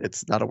obviously,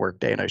 it's not a work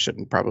day, and I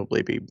shouldn't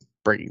probably be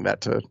bringing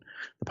that to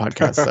the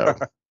podcast. So,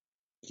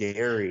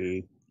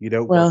 Gary, you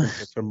don't work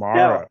until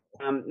tomorrow.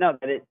 No,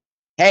 but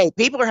hey,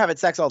 people are having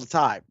sex all the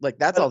time. Like,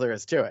 that's all there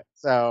is to it.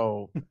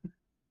 So,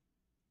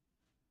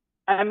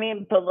 I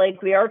mean, but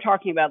like, we are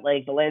talking about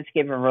like the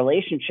landscape of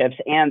relationships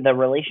and the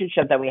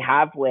relationship that we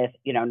have with,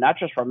 you know, not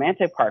just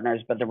romantic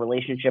partners, but the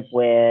relationship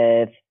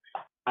with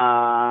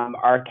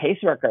our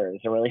caseworkers,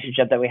 the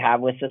relationship that we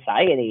have with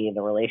society,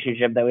 the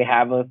relationship that we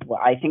have with,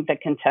 I think that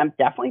contempt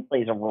definitely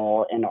plays a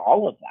role in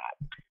all of that.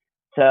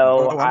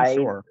 So I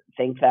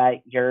think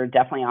that you're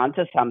definitely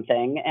onto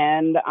something,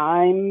 and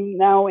I'm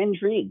now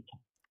intrigued.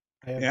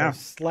 I have a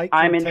slight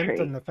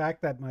contempt on the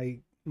fact that my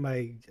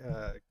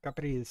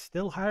company is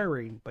still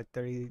hiring, but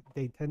they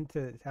tend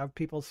to have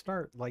people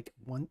start like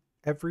one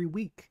every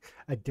week,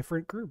 a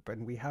different group,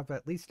 and we have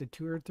at least a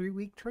 2 or 3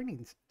 week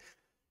training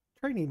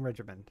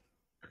regimen.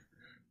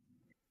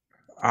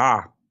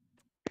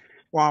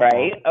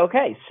 Right.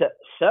 Okay.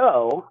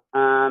 So,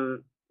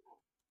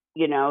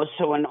 you know,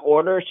 so in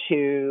order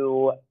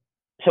to,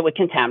 so with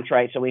contempt,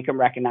 right? So we can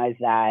recognize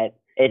that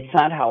it's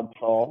not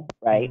helpful,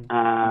 right?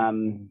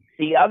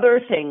 The other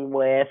thing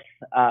with,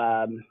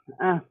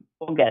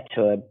 we'll get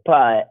to it,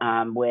 but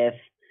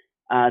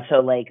so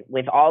like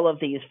with all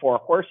of these 4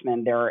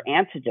 horsemen, there are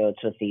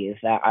antidotes with these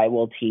that I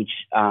will teach,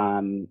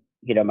 you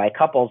know, my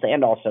couples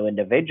and also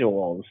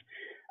individuals,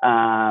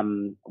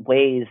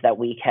 ways that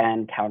we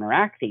can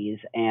counteract these,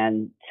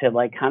 and to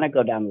like kind of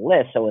go down the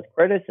list. So with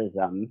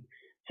criticism,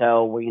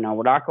 so we're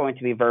not going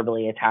to be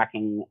verbally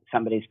attacking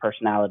somebody's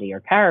personality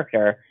or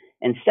character.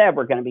 Instead,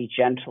 we're going to be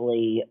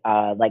gently,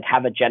 like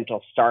have a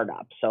gentle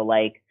startup. So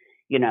like,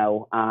 you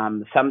know,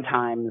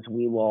 sometimes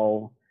we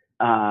will,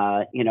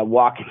 you know,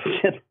 walk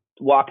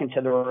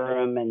into the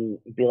room and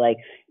be like,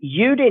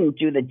 you didn't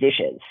do the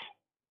dishes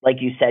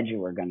like you said you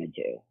were going to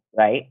do.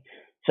 Right.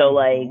 So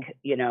like,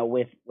 you know,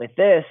 with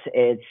this,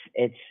 it's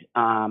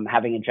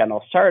having a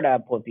gentle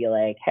startup would be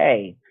like,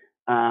 hey,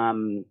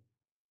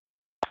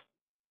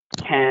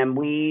 can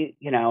we,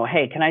 you know,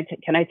 hey, can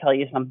I tell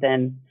you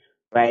something?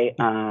 Right.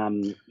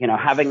 You know,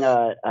 having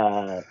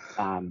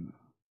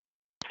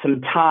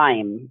some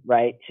time,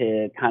 right,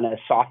 to kind of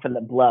soften the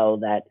blow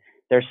that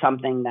there's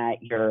something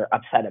that you're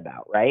upset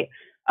about, right?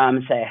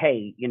 Say,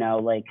 hey, you know,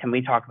 like, can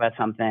we talk about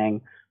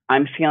something?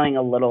 I'm feeling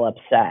a little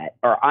upset,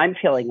 or I'm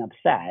feeling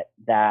upset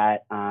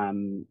that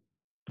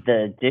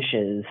the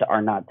dishes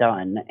are not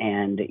done,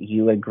 and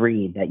you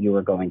agreed that you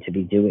were going to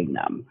be doing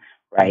them,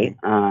 right?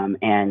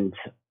 And,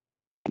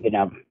 you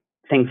know,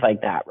 things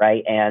like that,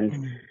 right?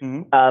 And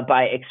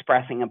by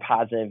expressing a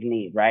positive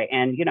need, right?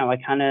 And, you know,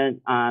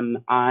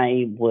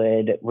 I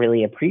would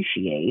really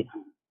appreciate,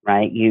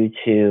 right, you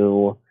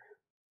to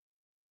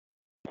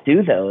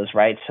do those,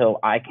 right? So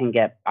I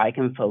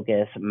can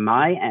focus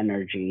my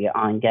energy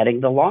on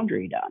getting the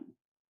laundry done.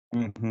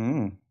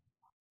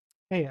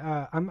 Hey,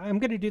 I'm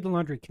gonna do the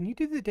laundry. Can you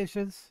do the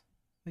dishes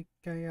like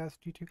I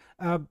asked you to?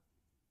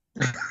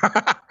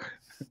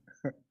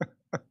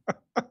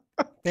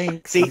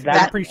 Thanks. See,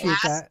 I appreciate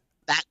that.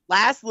 That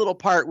last little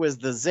part was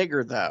the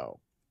zigger, though.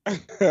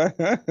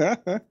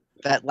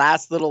 That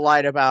last little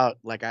line about,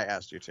 like I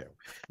asked you to.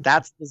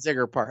 That's the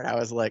zigger part. I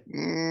was like,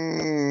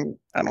 I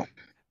don't.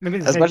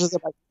 As much as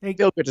I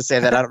feel good to say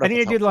that, I don't know. I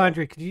need to do the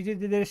laundry. Could you do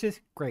the dishes?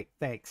 Great,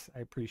 thanks. I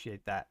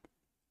appreciate that.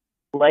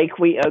 Like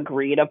we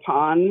agreed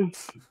upon.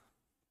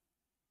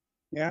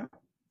 Yeah.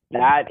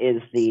 That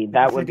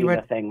would be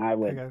the thing I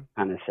would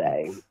kind of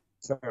say.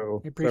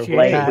 So,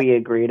 like we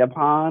agreed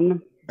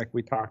upon. Like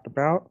we talked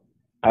about.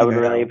 I would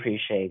really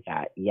appreciate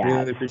that. Yeah.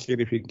 Really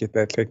appreciate if you can get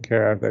that taken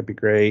care of. That'd be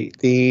great.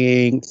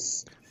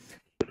 Thanks.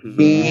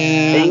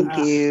 Thank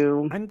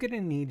you. I'm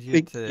gonna need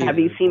you to. Have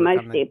you seen my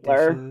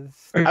stapler?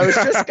 I was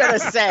just gonna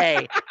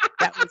say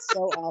that was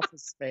so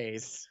Office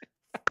Space.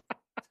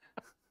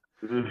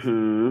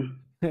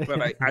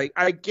 But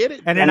I get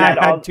it. And then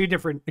I had two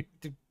different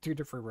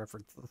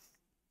references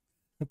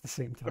at the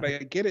same time. But I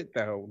get it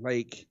though.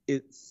 Like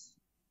it's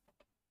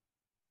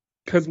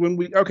because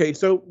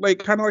so like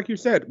kind of like you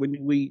said, when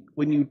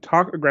you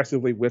talk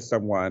aggressively with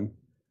someone,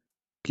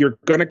 you're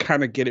gonna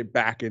kind of get it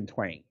back in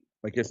twain.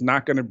 Like it's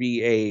not gonna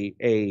be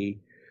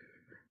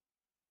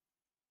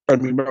I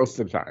mean, most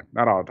of the time,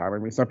 not all the time. I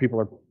mean, some people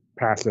are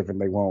passive and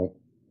they won't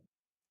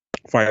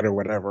fight or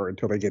whatever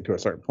until they get to a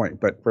certain point.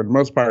 But for the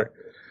most part,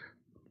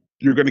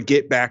 you're going to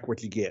get back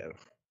what you give.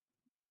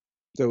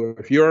 So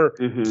if you're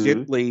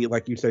gently,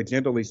 like you say,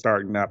 gently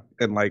starting up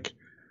and like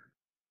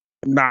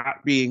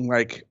not being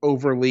like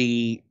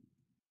overly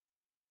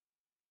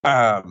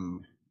not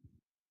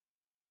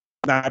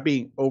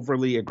being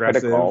overly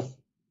aggressive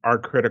or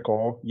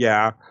critical,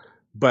 yeah,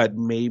 but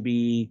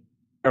maybe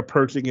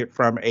approaching it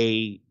from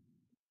a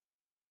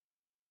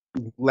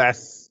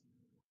less,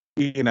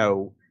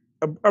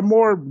 a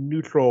more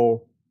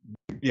neutral,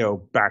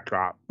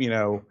 backdrop,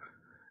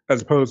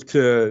 as opposed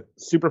to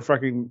super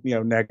fucking,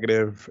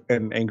 negative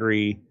and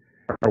angry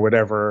or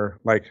whatever.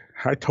 Like,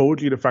 I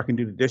told you to fucking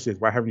do the dishes.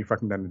 Why haven't you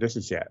fucking done the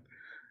dishes yet?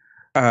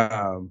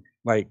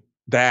 Like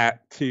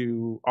that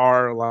to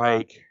our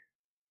like,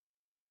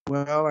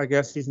 well, I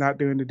guess he's not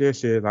doing the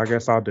dishes. I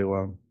guess I'll do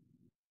them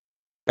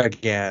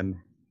again.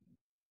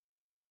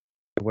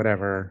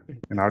 Whatever.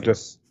 And I'll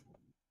just,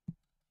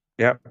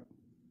 yep.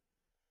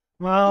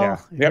 Well, Yeah.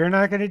 if you're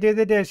not going to do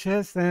the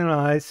dishes, then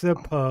I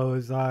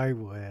suppose I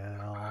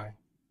will.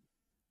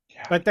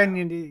 Yeah. But then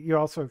you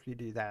also, if you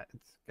do that,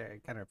 it's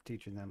kind of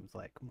teaching them, it's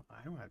like, well,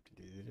 I don't have to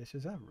do the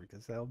dishes ever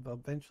because they'll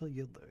eventually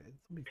you'll do it.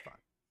 It'll be fun.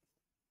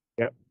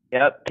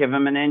 Yep. Give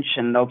them an inch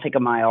and they'll take a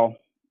mile.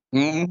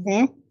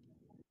 Mm-hmm.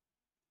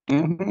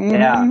 Mm-hmm.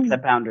 Yeah,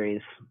 set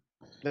boundaries.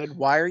 Then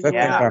why are you in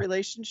a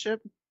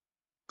relationship?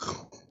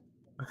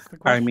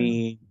 I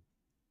mean,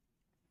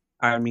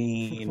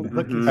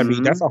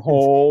 that's a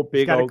whole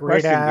big got old a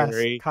great question, ass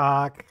Gary.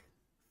 cock.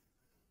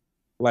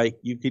 Like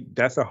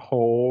that's a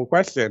whole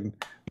question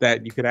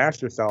that you could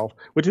ask yourself,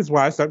 which is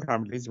why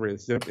sometimes these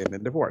relationships end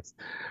in divorce.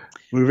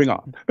 Moving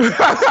on.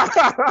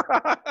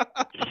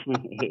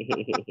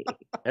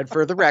 And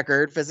for the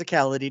record,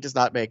 physicality does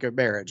not make a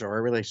marriage or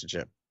a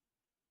relationship.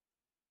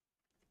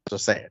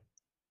 Just say it.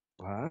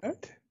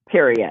 What?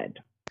 Period.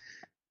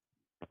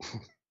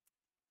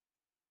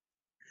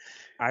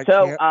 I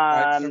can't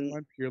like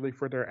someone purely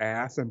for their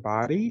ass and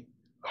body.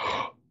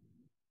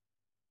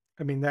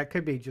 I mean, that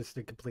could be just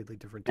a completely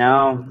different type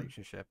of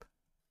relationship.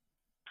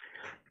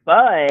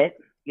 But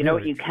you know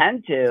what you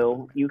can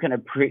do? You can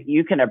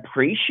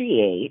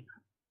appreciate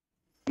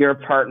your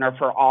partner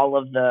for all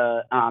of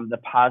the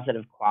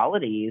positive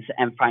qualities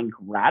and find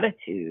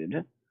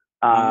gratitude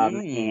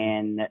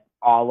in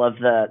all of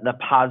the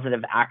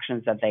positive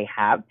actions that they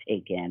have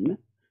taken,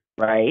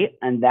 right?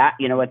 And that,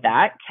 you know what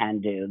that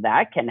can do?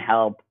 That can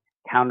help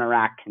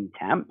counteract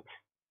contempt.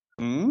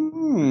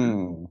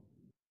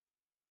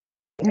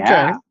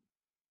 Okay.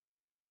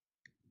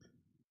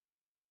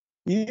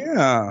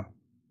 Yeah.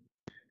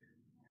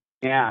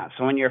 Yeah.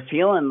 So when you're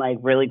feeling like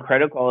really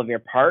critical of your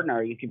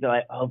partner, you could be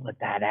like, oh, but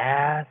that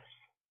ass.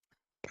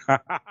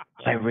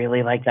 I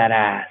really like that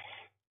ass.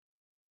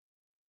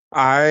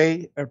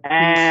 I appreciate.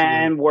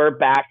 And we're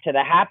back to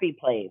the happy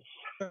place.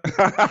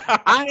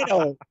 I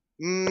don't.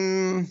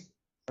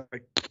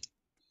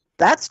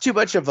 That's too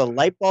much of a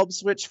light bulb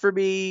switch for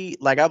me.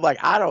 Like I'm like,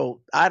 I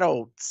don't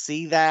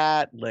see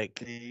that. Like,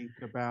 think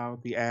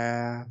about the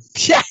ass.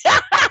 Yes,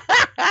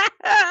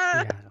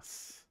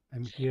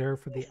 I'm here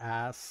for the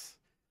ass,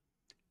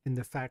 and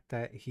the fact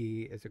that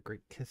he is a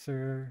great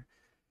kisser.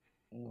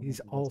 He's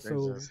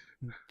also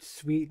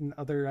sweet in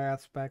other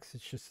aspects.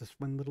 It's just this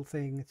one little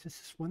thing. It's just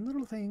this one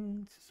little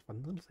thing. It's just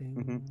one little thing.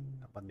 One little thing.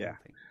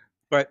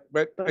 But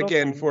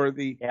again, for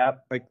the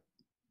like,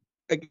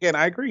 again,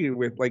 I agree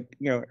with like,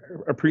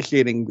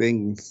 appreciating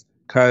things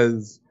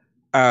because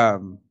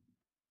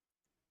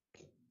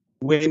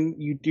when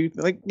you do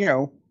like,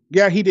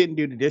 yeah, he didn't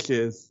do the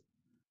dishes,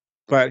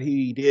 but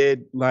he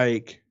did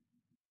like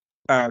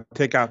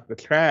take out the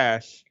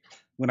trash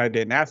when I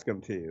didn't ask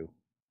him to.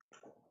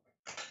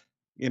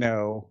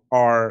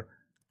 Or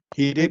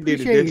he did do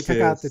the dishes. You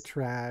took out the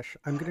trash.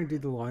 I'm gonna do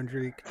the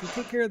laundry. Could you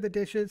take care of the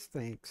dishes?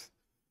 Thanks.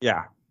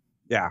 Yeah.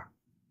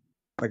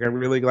 Like I'm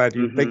really glad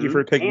you. Thank you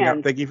for taking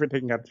out. Thank you for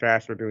taking out the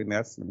trash for doing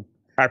this. And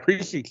I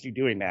appreciate you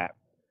doing that.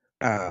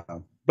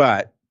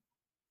 But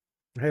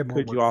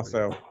could you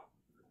also?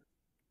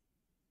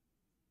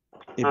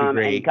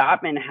 And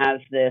Gottman has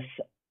this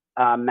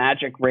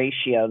magic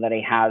ratio that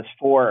he has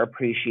for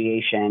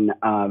appreciation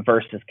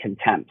versus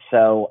contempt.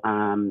 So,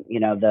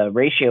 the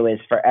ratio is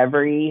for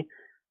every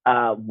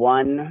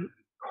one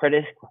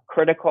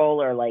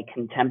critical or like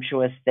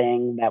contemptuous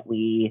thing that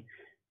we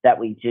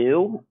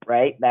do,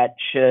 right? That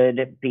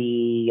should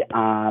be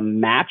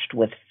matched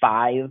with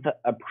 5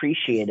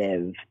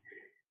 appreciative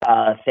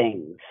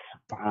things.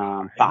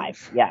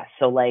 5, yeah.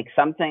 So like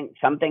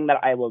something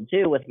that I will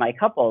do with my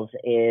couples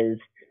is,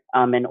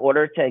 in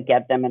order to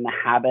get them in the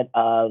habit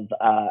of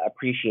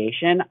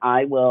appreciation,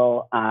 I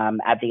will,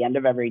 at the end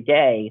of every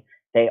day,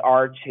 they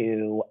are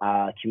to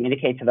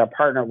communicate to their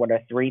partner what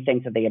are 3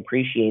 things that they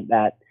appreciate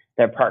that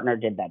their partner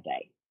did that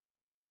day.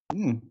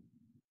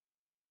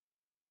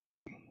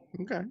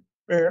 Okay,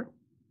 fair.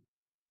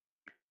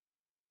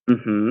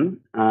 And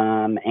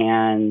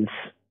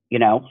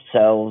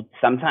so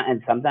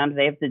sometimes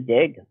they have to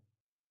dig,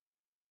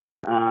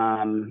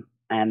 and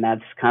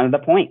that's kind of the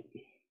point.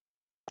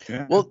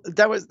 Yeah. Well,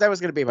 that was going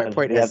to be my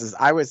point. Is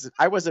I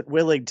wasn't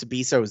willing to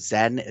be so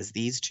zen as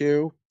these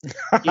two.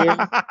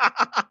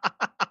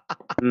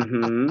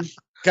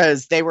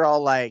 because they were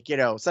all like,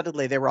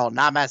 suddenly they were all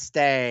namaste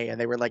and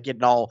they were like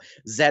getting all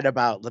zen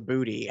about the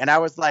booty. And I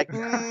was like,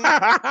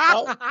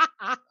 I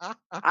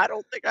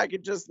don't think I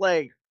could just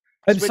like.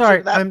 I'm switch sorry.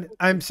 into that.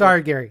 I'm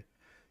sorry, Gary.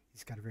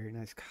 He's got a very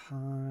nice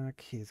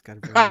cock. He's got a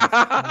very nice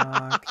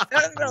cock.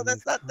 No,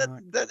 that's not.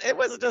 It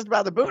wasn't just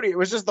about the booty. It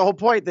was just the whole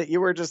point that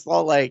you were just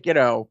all like,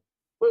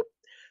 whoop,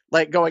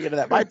 like going into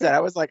that mindset. I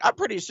was like, I'm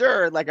pretty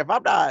sure, like, if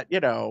I'm not,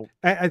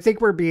 I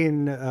think we're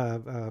being,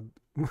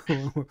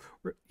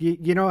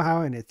 you know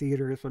how in a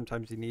theater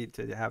sometimes you need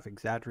to have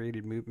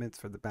exaggerated movements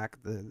for the back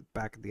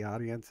of the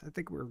audience. I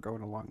think we were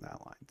going along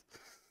that line.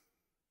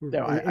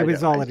 No, it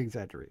was all an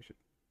exaggeration.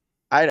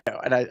 I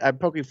know, and I'm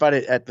poking fun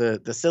at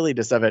the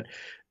silliness of it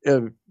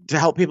to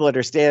help people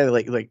understand,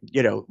 like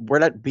we're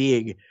not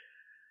being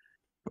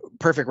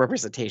perfect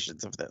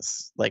representations of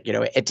this. Like,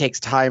 it takes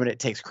time and it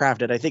takes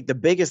craft. And I think the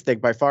biggest thing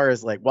by far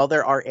is like, while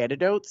there are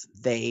antidotes,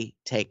 they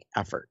take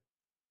effort.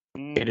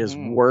 Mm-hmm. It is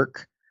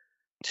work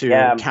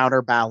to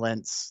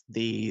counterbalance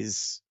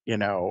these,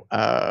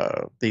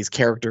 these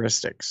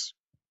characteristics.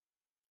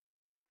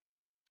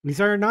 These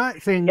are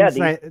not things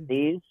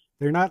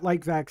they're not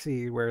like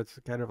vaccine where it's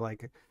kind of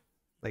like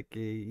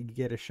you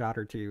get a shot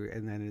or two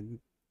and then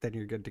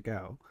you're good to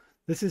go.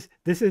 This is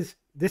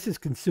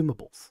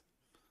consumables.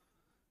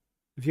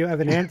 If you have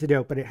an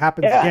antidote, but it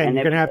happens again,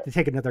 you're going to have to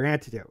take another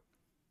antidote.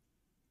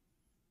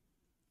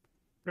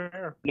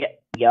 Yeah.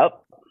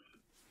 Yep.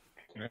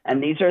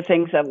 And these are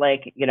things that,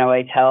 like,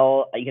 I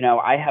tell,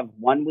 I have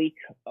 1 week,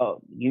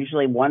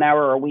 usually 1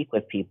 hour a week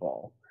with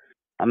people.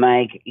 I'm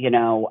like,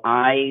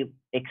 I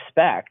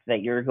expect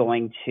that you're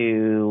going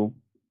to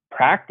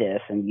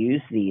practice and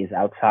use these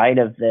outside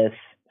of this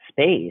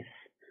space,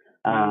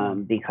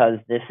 because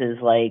this is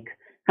like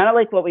kind of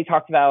like what we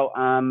talked about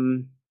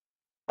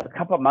a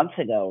couple of months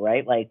ago,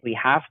 right? Like, we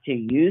have to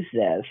use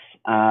this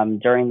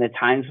during the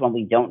times when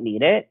we don't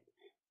need it,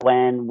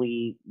 when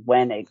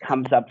it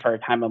comes up for a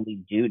time when we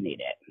do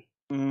need it.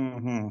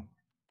 Mm-hmm.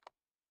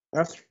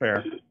 That's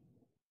fair.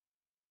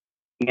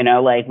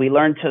 Like, we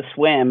learn to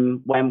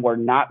swim when we're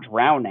not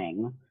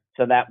drowning,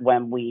 so that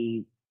when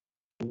we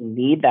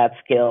need that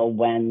skill,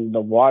 when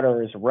the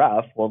water is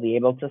rough, we'll be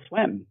able to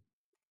swim.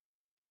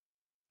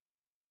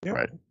 Yeah.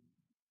 Right.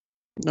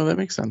 No, that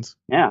makes sense.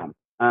 Yeah.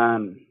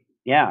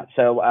 Yeah.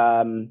 So,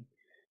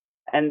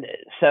 and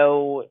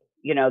so,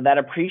 that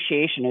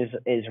appreciation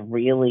is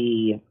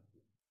really,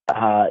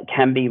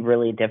 can be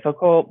really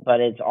difficult,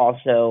 but it's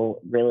also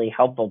really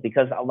helpful,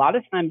 because a lot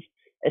of times,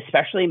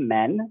 especially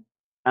men,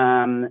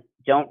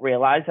 don't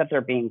realize that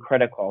they're being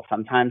critical.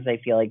 Sometimes they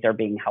feel like they're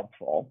being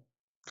helpful.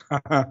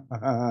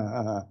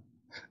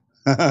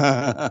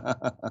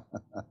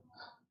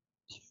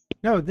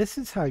 No, this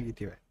is how you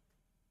do it.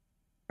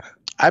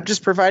 I'm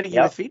just providing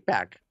you with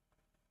feedback.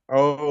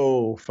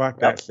 Oh, fuck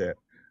that shit.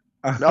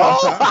 No.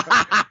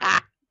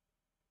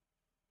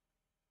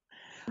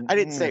 I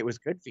didn't say it was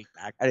good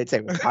feedback. I didn't say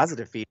it was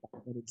positive feedback.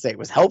 I didn't say it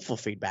was helpful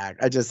feedback.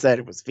 I just said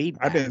it was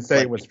feedback. I didn't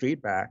say it was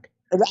feedback.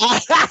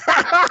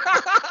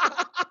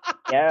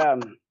 Yeah,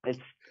 it's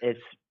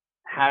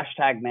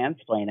hashtag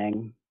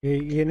mansplaining.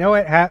 You know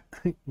what?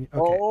 Okay.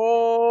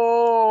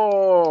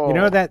 Oh, you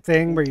know that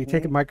thing where you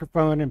take a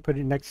microphone and put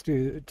it next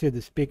to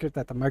the speaker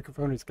that the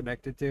microphone is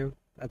connected to?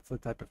 That's the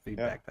type of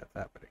feedback that's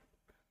happening.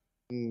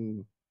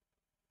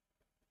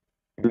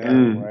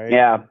 Right?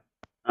 Yeah.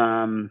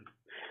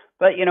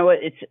 But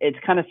it's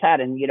kind of sad,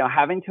 and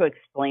having to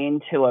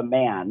explain to a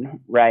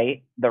man,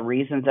 right, the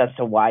reasons as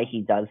to why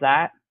he does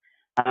that,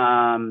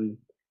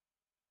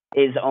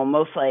 is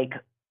almost like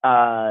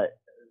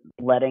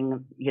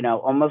letting,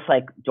 almost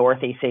like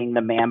Dorothy seeing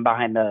the man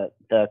behind the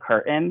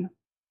curtain,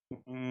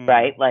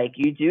 right? Like,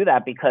 you do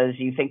that because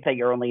you think that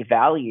your only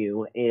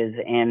value is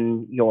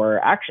in your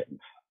actions.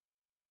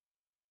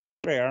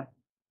 Fair.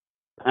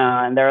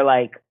 And they're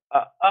like,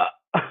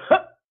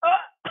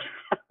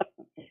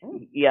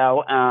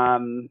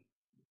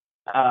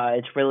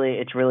 it's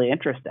really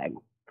interesting.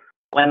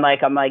 When,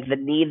 like, I'm like, the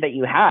need that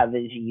you have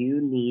is you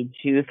need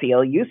to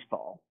feel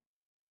useful.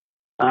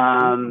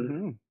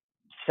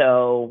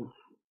 So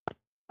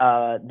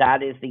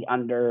that is the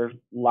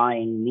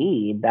underlying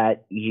need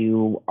that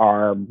you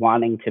are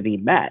wanting to be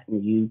met,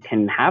 and you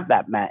can have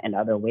that met in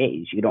other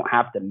ways. You don't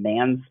have to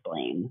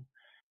mansplain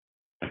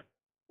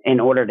in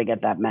order to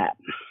get that met.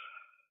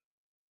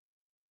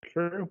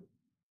 True.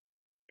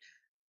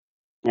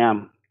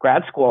 Yeah,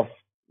 grad school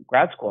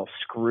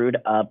screwed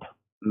up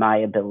my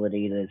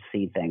ability to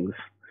see things.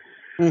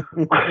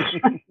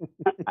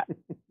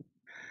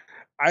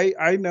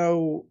 I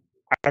know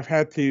I've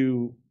had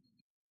to.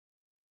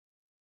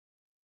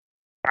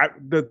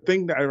 The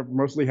thing that I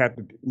mostly had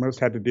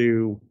to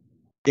do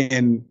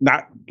in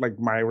not like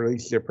my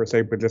relationship per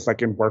se, but just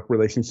like in work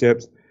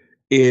relationships,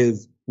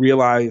 is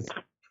realize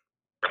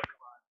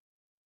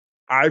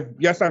I've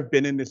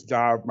been in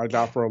my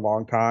job for a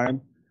long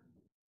time,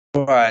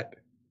 but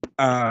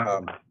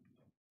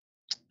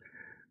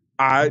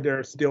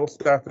there's still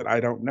stuff that I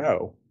don't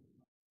know.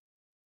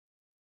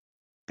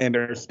 And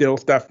there's still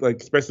stuff,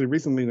 like, especially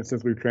recently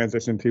since we've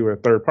transitioned to a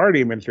third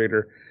party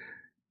administrator,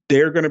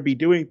 they're going to be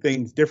doing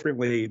things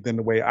differently than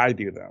the way I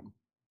do them.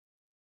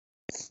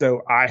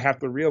 So I have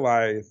to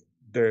realize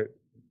that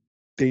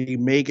they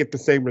may get the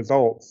same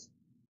results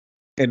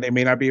and they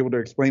may not be able to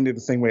explain it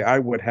the same way I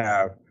would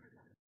have,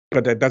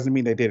 but that doesn't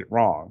mean they did it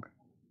wrong.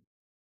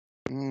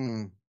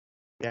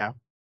 Yeah.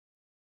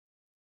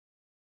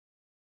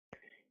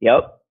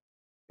 Yep.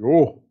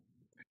 Oh.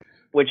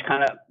 Which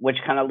kind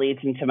of leads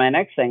into my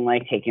next thing,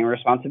 like taking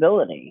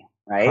responsibility,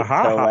 right?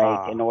 So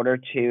like in order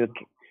to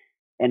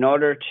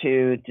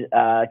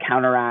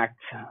counteract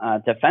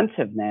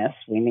defensiveness,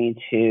 we need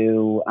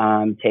to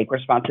take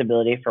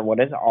responsibility for what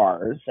is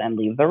ours and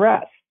leave the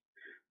rest,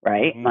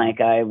 right?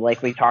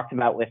 Like we talked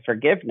about with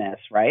forgiveness,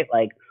 right?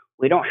 Like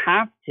we don't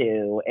have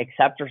to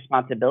accept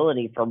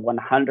responsibility for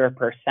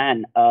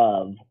 100%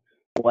 of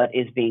what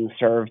is being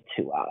served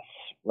to us,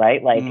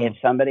 right? Like if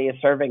somebody is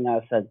serving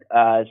us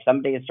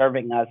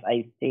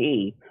iced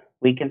tea,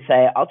 we can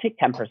say, I'll take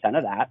 10%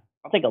 of that.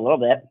 I'll take a little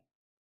bit,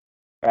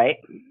 right?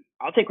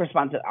 I'll take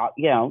responsibility.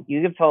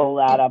 You can fill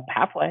that up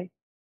halfway.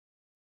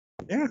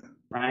 Yeah.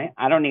 Right?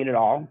 I don't need it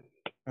all.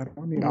 I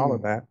don't need all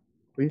of that.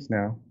 Please,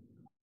 no.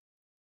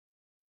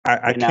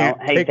 I can't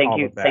hey, take thank all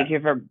you, of that. Thank you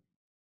for...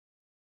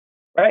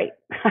 Right.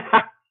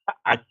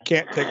 I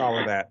can't take all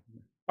of that.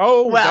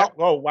 Oh, well.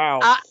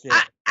 Wow.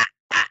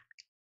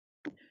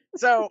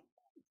 So,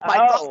 my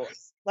thought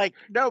is, like,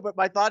 no, but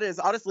my thought is,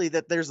 honestly,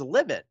 that there's a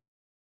limit.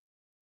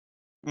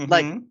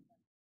 Like,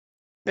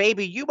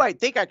 baby, you might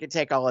think I could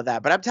take all of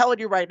that, but I'm telling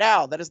you right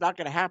now, that is not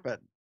going to happen.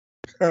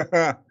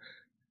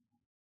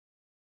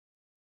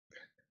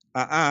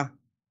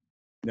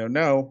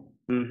 No.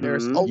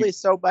 There's only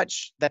so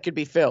much that could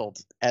be filled,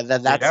 and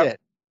then that's it.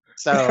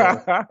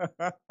 So,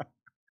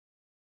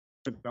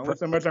 only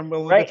so much I'm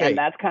willing to take. And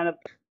that's kind of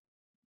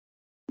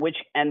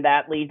and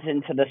that leads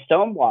into the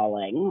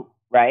stonewalling,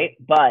 right?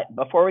 But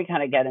before we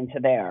kind of get into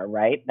there,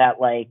 right, that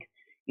like,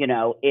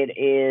 it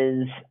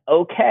is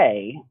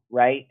okay,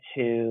 right,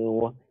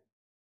 to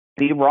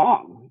be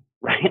wrong,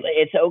 right?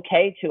 It's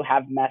okay to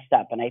have messed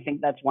up. And I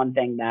think that's one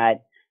thing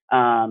that,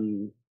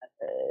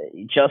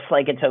 just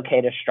like it's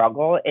okay to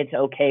struggle, it's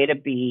okay to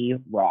be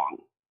wrong.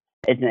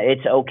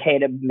 It's okay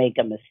to make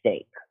a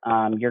mistake.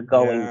 You're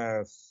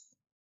going,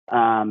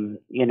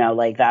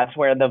 like that's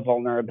where the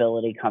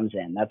vulnerability comes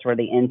in. That's where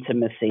the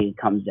intimacy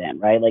comes in,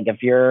 right? Like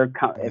if your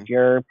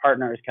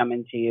partner is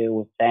coming to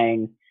you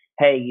saying,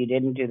 hey, you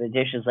didn't do the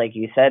dishes like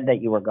you said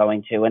that you were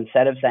going to,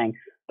 instead of saying,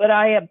 but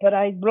I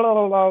blah,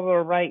 blah, blah, blah,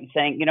 right,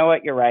 saying, you know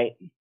what, you're right.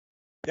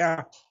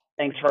 Yeah.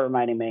 Thanks for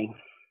reminding me.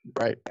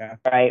 Right. Yeah.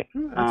 Right.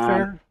 That's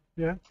fair.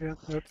 Yeah,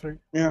 that's right.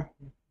 Yeah.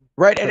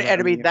 Right. And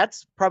I mean,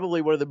 that's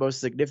probably one of the most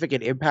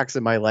significant impacts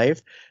in my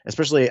life,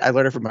 especially I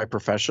learned it from my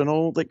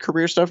professional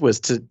career stuff, was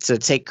to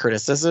take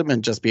criticism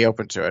and just be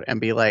open to it and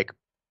be like,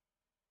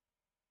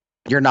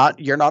 you're not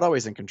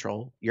always in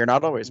control. You're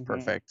not always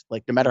perfect.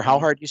 Like no matter how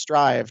hard you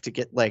strive to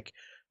get like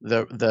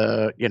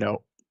the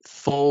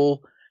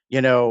full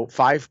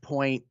 5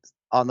 point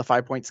on the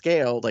 5-point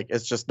scale, like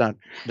it's just not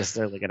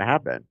necessarily going to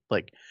happen.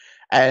 Like,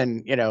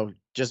 and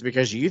just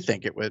because you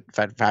think it would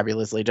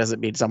fabulously doesn't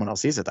mean someone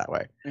else sees it that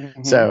way.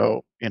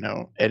 So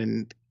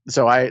and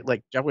so I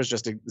like Jeff was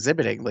just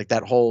exhibiting like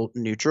that whole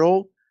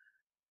neutral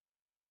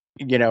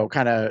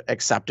kind of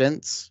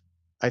acceptance,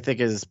 I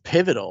think is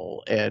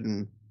pivotal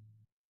in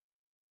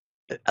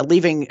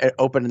leaving it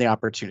open the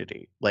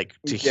opportunity, like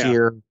to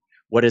hear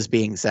what is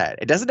being said.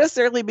 It doesn't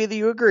necessarily mean that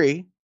you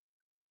agree,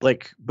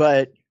 like,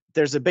 but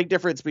there's a big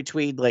difference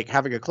between like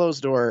having a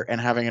closed door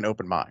and having an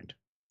open mind.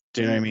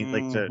 Do you know what I mean?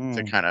 Like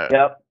to kind of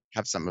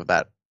have some of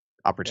that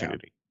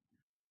opportunity.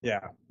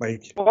 Yeah.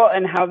 Like, well,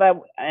 and how that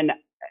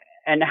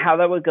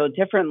would go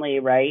differently,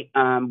 right?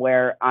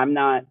 Where I'm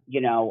not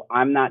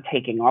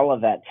taking all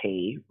of that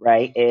tea,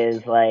 right?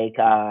 Is like,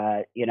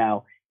 you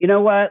know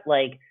what?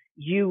 Like,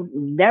 you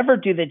never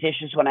do the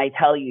dishes when I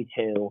tell you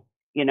to,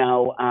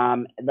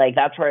 like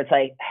that's where it's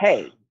like,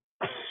 hey,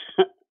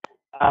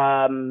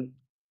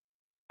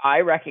 I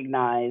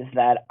recognize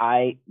that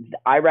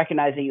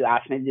you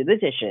asked me to do the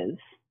dishes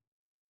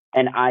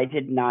and I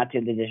did not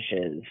do the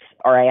dishes,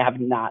 or I have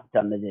not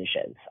done the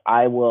dishes.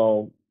 I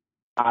will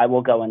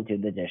go and do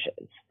the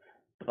dishes.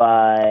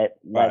 But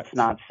let's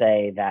not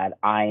say that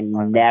I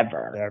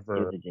never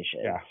do the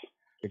dishes. Yeah.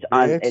 It's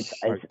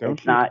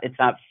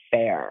not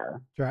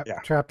fair.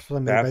 Traps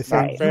limited by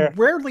saying you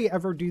rarely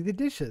ever do the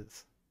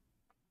dishes.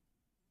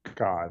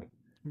 God.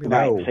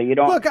 Right. So you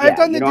don't look. I've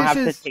done the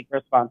dishes. Have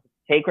to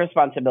take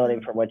responsibility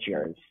for what's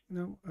yours.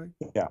 No.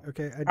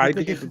 Okay. I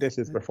did the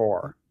dishes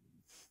before.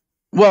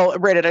 Well,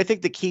 right, and I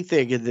think the key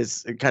thing in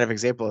this kind of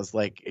example is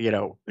like,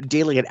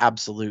 dealing in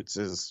absolutes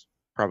is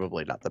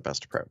probably not the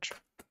best approach.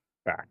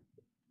 Fact.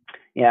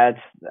 Yeah,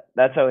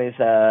 that's always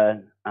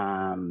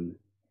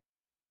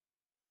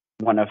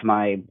one of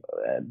my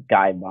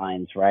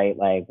guidelines, right?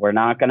 Like we're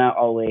not gonna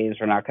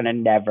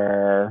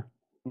never.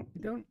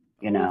 You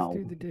don't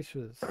do the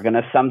dishes. We're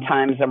gonna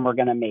sometimes, and we're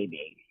gonna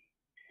maybe.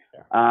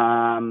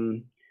 Yeah.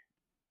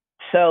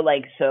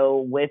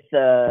 So with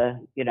the,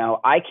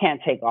 I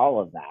can't take all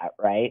of that,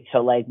 right? So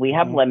like we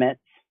have limits,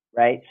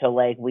 right? So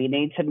like we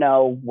need to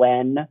know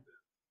when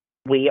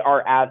we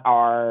are at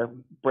our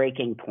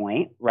breaking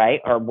point,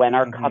 right? Or when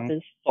our cup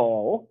is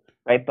full,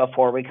 right?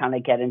 Before we kind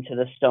of get into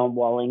the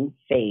stonewalling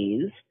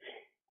phase.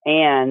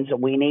 And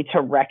we need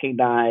to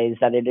recognize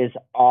that it is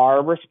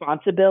our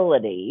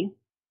responsibility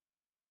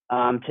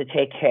to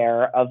take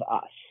care of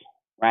us,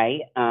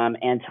 right?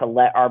 And to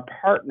let our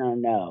partner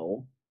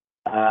know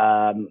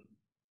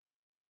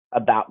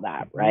about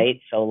that,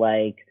 right? So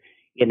like,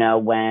 you know,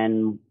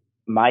 when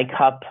my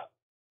cup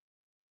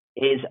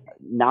is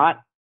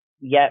not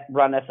yet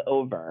runneth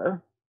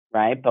over,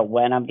 right? But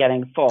when I'm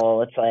getting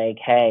full, it's like,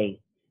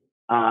 hey,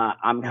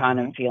 I'm kind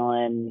of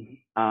feeling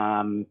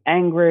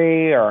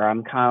angry, or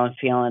I'm kind of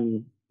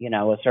feeling, you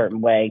know, a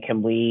certain way.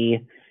 Can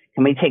we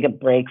take a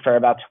break for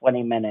about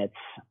 20 minutes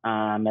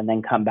and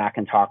then come back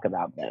and talk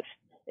about this?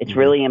 It's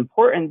really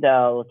important,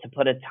 though, to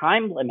put a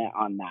time limit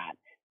on that,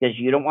 because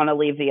you don't want to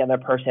leave the other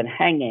person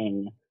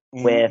hanging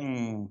with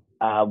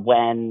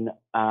when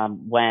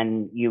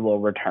you will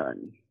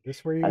return.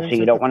 This where you so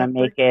you don't want to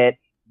make it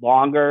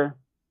longer.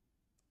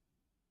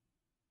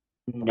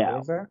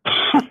 No.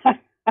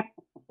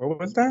 What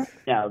was that?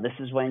 No, this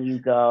is when you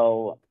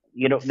go.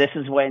 This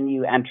is when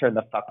you enter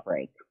the fuck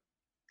break.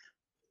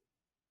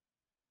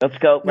 Let's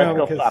go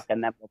fuck,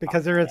 and then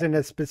because there isn't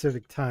a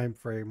specific time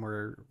frame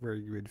where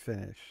you would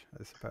finish,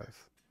 I suppose.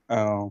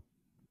 Oh,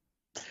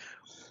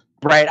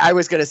 right. I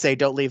was gonna say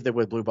don't leave them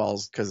with blue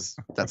balls because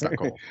that's not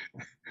cool.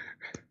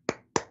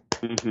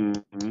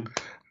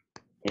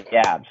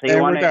 Yeah. So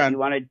you want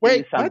to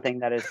do something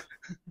that is.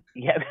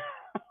 Yeah.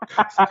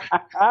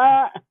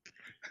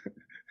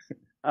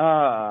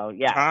 Oh,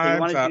 yeah. So you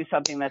want to do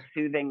something that's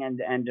soothing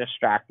and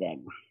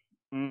distracting.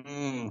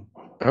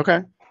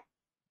 Okay.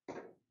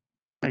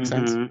 Makes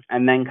sense.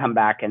 And then come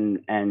back and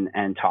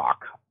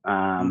talk.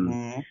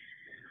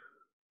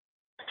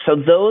 So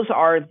those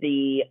are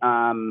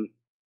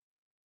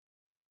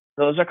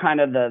kind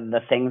of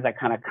the things that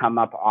kind of come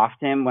up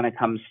often when it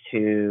comes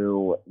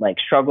to like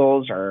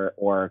struggles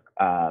or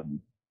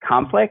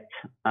conflict.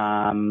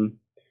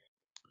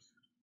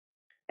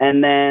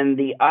 And then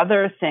the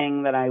other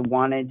thing that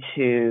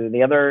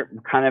the other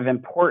kind of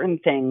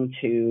important thing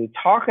to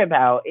talk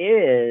about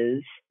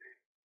is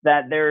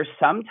that there's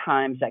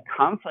sometimes that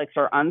conflicts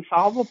are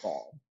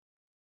unsolvable.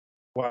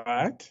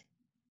 What?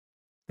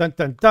 Dun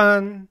dun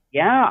dun.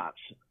 Yeah.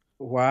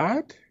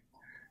 What?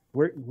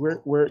 You're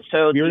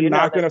you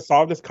not going to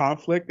solve this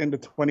conflict in the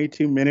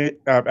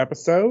 22-minute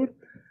episode?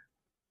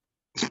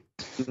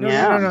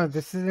 No.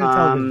 This isn't a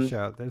television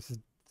show. This is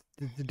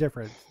the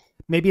difference.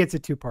 Maybe it's a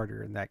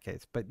two-parter in that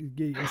case, but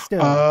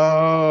still.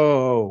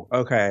 Oh,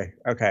 okay.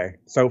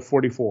 So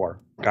 44.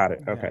 Got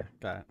it. Okay.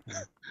 Yeah,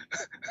 got it.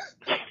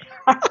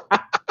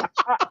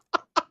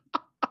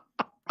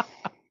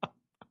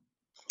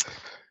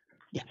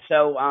 Yeah.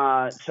 So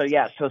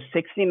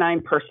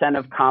 69%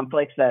 of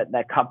conflicts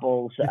that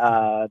couples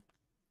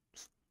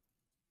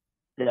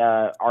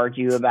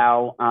argue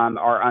about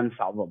are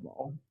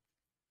unsolvable.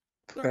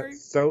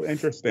 That's so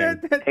interesting.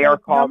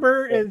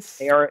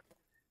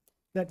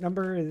 That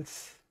number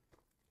is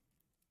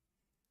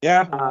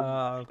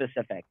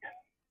specific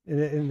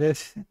in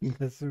this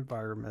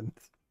environment.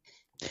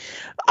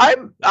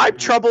 I'm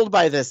troubled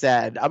by this,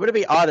 Ed. I'm going to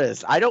be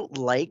honest. I don't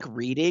like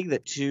reading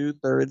that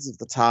 2/3 of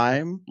the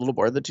time, a little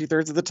more than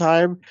 2/3 of the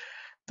time,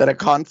 that a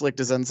conflict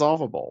is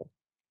unsolvable.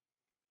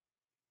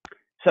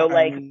 So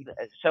and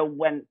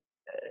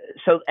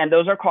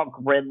those are called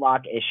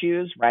gridlock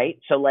issues, right?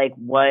 So like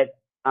what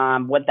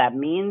that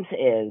means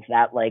is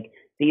that like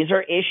these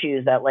are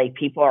issues that like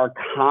people are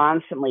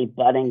constantly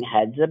butting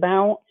heads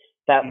about,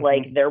 that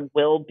like there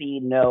will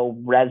be no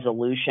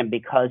resolution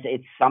because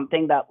it's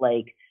something that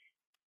like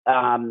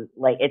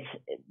it's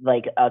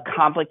like a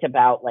conflict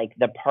about like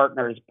the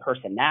partner's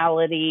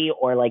personality,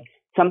 or like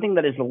something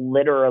that is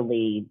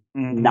literally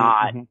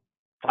not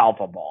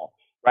solvable,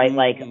 right?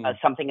 Like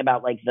something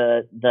about like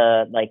the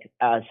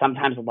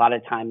sometimes a lot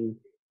of times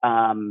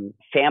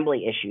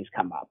family issues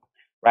come up,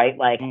 right?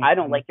 Like I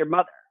don't like your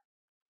mother,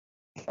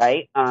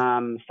 right?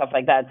 Stuff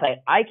like that. It's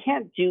like I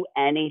can't do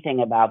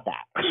anything about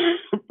that,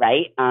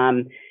 right?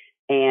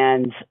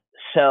 And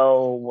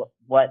so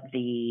what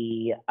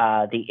the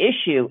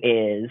issue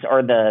is,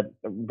 or the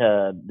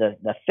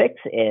fix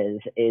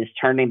is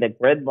turning the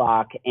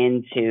gridlock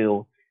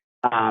into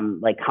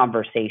like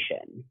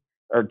conversation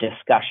or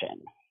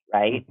discussion,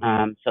 right?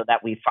 So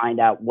that we find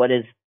out what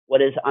is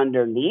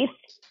underneath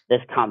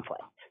this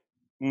conflict,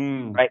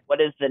 right?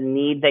 What is the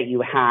need that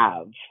you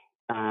have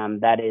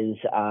that is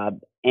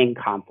in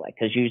conflict?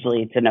 Because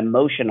usually it's an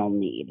emotional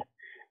need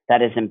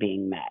that isn't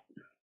being met.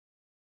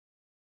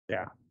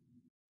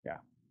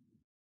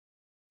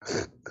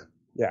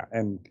 Yeah,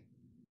 and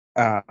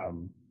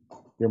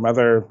your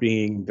mother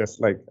being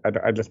just like,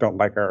 I just don't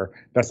like her.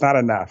 That's not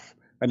enough.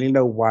 I need to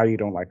know why you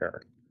don't like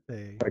her.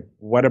 Like,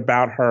 what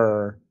about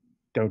her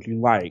don't you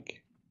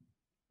like?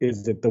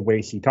 Is it the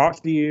way she talks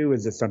to you?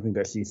 Is it something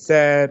that she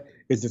said?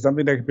 Is it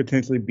something that could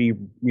potentially be,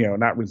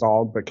 not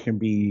resolved, but can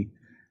be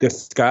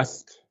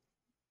discussed?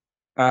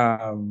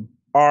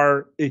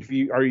 or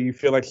you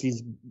feel like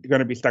she's going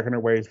to be stuck in her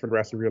ways for the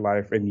rest of your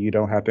life and you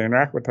don't have to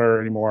interact with her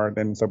anymore,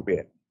 then so be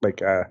it.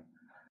 Like,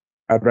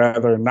 I'd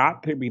rather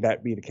not to be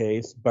the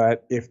case,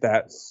 but if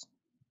that's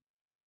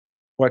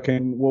what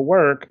will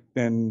work,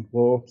 then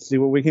we'll see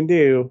what we can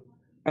do.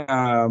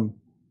 I'm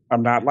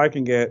not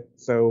liking it,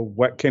 so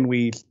what can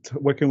we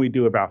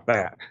do about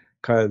that?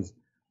 Because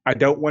I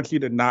don't want you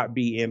to not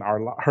be in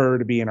her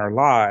to be in our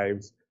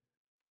lives,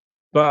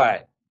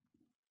 but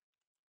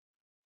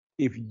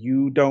if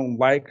you don't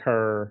like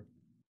her,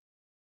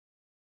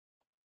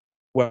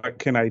 what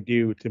can I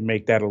do to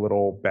make that a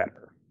little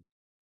better?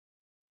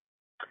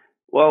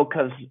 Well,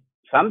 because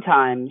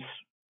sometimes,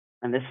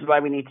 and this is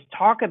why we need to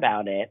talk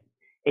about it,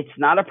 it's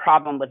not a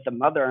problem with the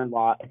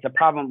mother-in-law, it's a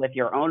problem with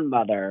your own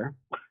mother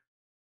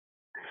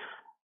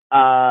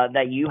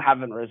that you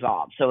haven't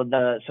resolved. So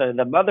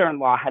the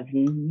mother-in-law has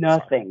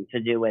nothing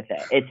to do with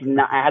it. It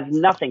has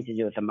nothing to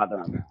do with the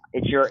mother-in-law.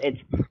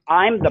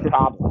 I'm the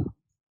problem.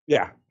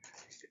 Yeah.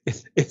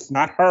 It's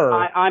not her.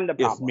 I'm the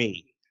problem. It's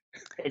me.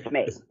 It's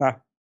me. It's not.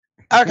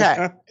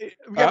 Okay.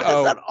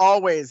 That's not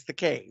always the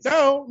case.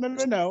 No.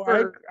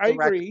 I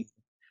agree.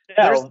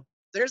 No.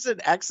 There's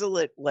an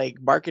excellent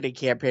marketing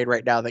campaign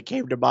right now that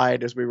came to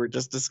mind as we were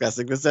just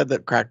discussing this, and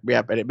that cracked me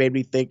up, and it made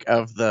me think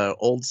of the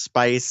Old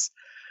Spice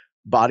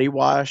body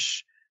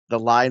wash, the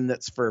line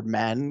that's for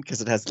men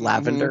because it has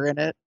lavender in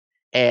it,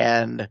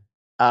 and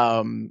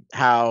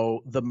how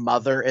the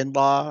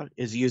mother-in-law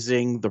is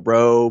using the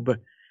robe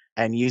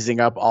and using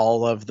up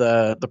all of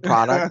the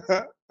product.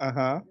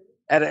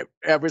 And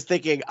I was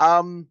thinking,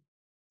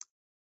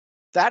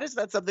 that is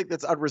not something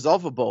that's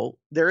unresolvable.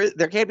 There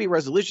can be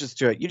resolutions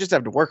to it. You just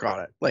have to work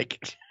on it.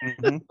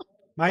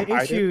 My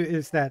issue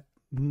is that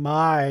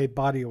my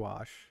body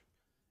wash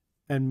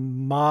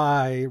and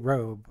my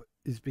robe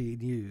is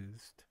being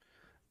used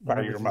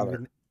by your mother.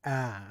 Even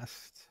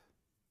asked.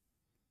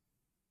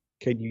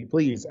 Can you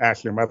please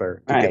ask your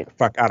mother to All get the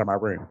fuck out of my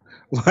room?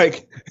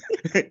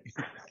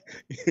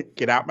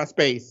 Get out my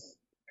space.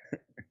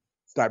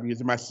 Stop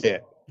using my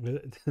shit.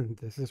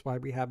 This is why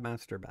we have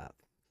master bath.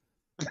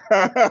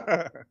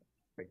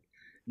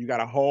 You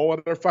got a whole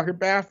other fucking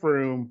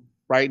bathroom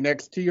right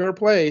next to your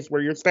place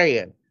where you're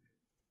staying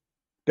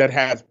that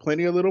has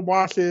plenty of little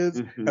washes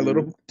and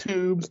little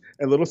tubes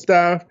and little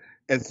stuff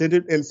and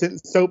scented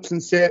soaps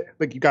and shit.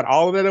 Like, you got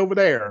all of that over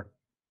there.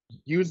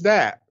 Use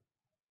that.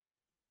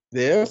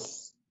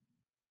 This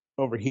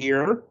over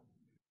here,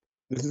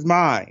 this is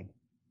mine.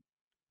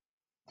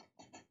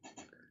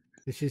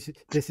 This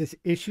is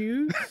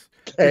issues.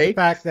 Okay. The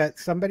fact that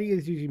somebody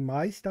is using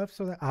my stuff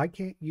so that I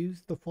can't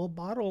use the full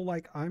bottle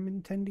like I'm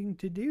intending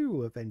to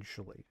do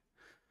eventually.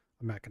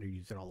 I'm not going to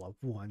use it all at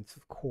once,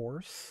 of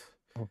course.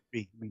 So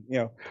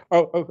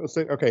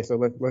okay, so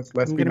let's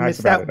I'm be going to nice miss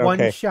about that it.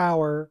 one Okay.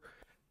 shower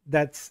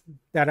that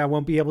I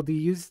won't be able to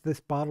use this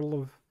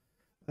bottle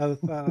of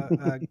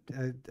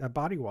a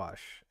body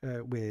wash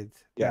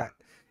with. Yeah.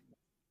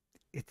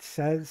 It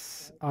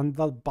says on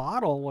the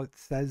bottle, it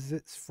says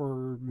it's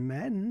for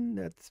men.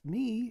 That's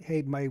me.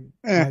 Hey, my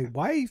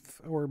wife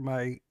or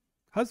my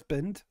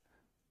husband,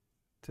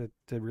 to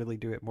really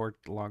do it more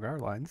along our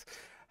lines,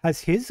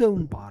 has his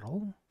own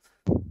bottle.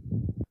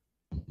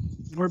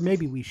 Or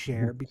maybe we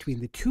share between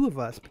the two of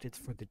us, but it's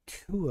for the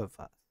two of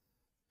us.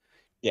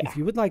 Yeah. If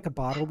you would like a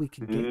bottle, we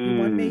can get you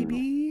one,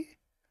 maybe.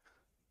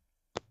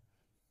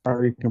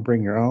 Or you can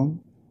bring your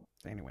own.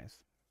 Anyways.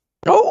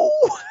 Oh!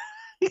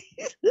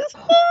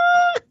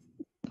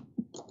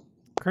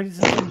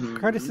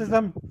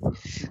 Criticism.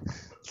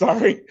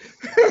 Sorry.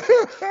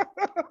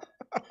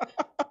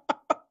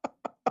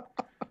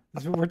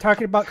 We're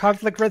talking about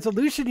conflict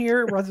resolution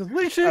here.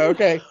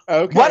 Okay.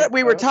 What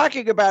we were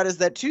talking about is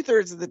that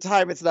 2/3 of the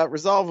time it's not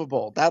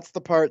resolvable. That's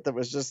the part that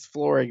was just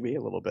flooring me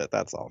a little bit.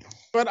 That's all.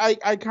 But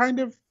I kind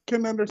of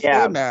can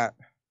understand that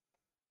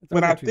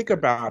when I think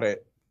about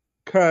it,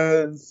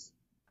 because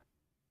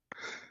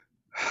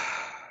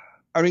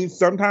I mean,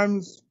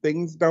 sometimes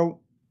things don't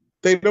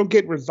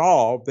get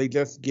resolved. They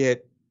just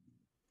get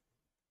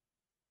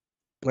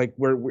like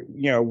we're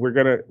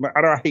gonna.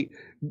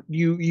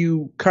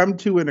 You come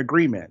to an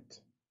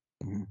agreement.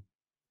 Mm-hmm.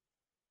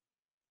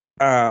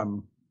 I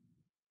don't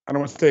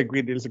want to say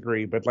agree to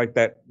disagree, but like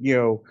that,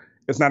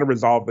 it's not a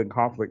resolving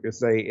conflict.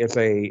 It's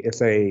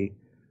a.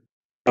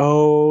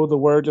 Oh, the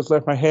word just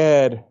left my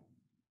head.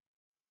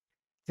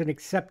 It's an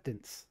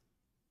acceptance.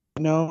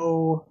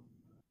 No.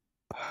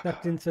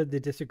 Acceptance of the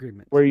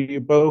disagreement. Where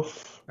you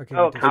both. Okay.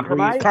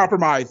 Compromise?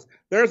 Compromise.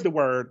 There's the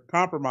word.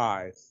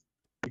 Compromise.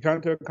 You come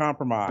to a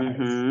compromise.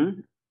 Mm-hmm.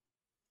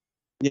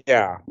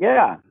 Yeah.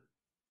 Yeah.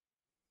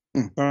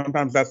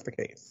 Sometimes that's the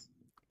case.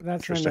 But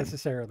that's not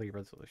necessarily a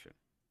resolution.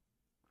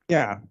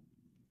 Yeah.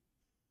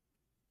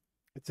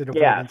 It's an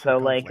so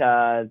like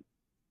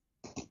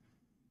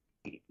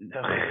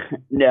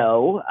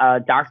no,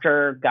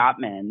 Dr.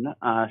 Gottman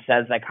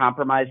says that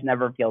compromise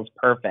never feels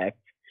perfect.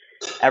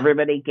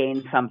 Everybody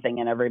gains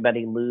something and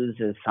everybody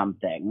loses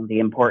something. The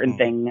important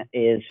thing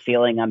is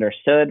feeling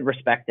understood,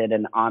 respected,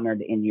 and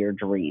honored in your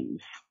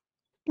dreams.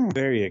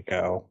 There you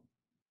go.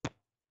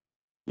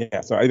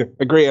 Yeah, so I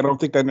agree. I don't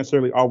think that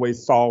necessarily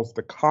always solves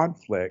the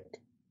conflict,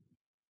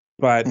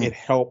 but it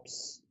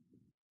helps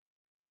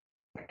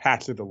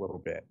patch it a little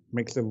bit,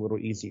 makes it a little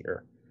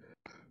easier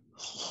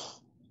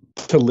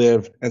to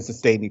live and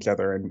sustain each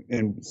other and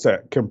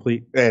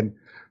complete and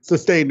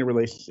sustain the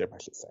relationship, I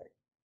should say.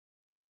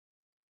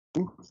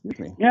 Ooh, excuse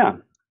me. Yeah.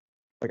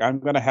 Like, I'm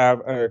going to have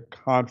a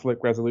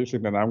conflict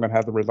resolution and I'm going to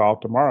have the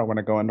resolve tomorrow when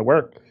I go into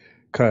work,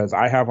 because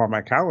I have on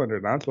my calendar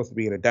that I'm supposed to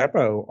be in a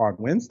depot on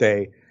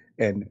Wednesday,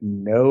 and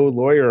no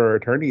lawyer or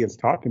attorney has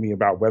talked to me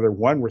about whether,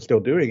 one, we're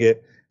still doing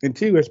it, and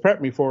two, has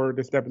prepped me for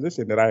this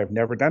deposition that I have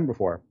never done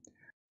before.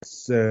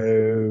 So,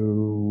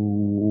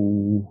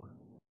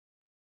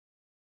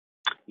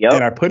 Yep.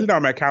 and I put it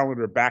on my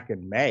calendar back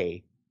in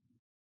May.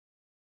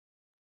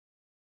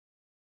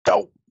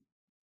 Oh,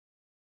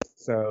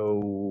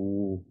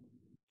 So,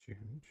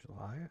 June,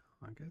 July,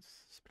 August,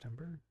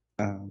 September.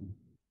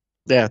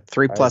 yeah,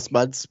 3+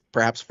 months,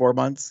 perhaps 4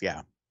 months.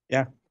 Yeah.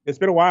 Yeah, it's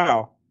been a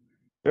while.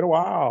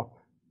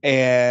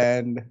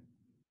 And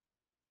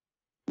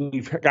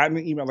we've gotten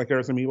an email, like there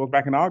were some emails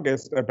back in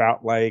August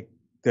about like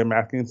them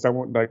asking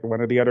someone, like one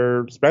of the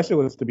other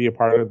specialists, to be a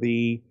part of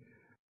the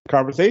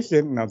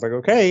conversation. And I was like,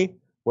 okay,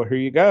 well, here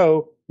you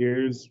go.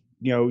 Here's,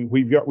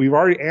 we've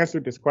already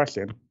answered this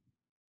question.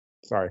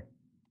 Sorry.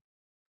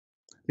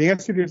 The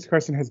answer to this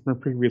question has been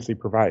previously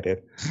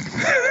provided.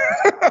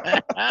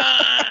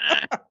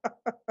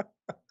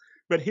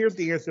 But here's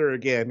the answer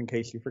again, in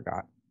case you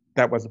forgot.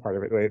 That wasn't part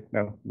of it. Wait,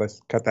 no,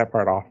 let's cut that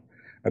part off.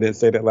 I didn't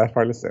say that last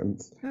part of the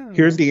sentence.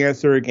 Here's the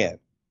answer again.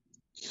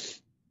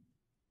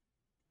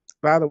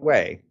 By the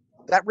way,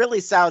 that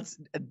really sounds,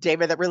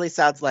 David, that really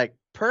sounds like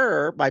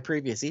per my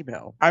previous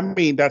email. I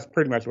mean, that's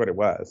pretty much what it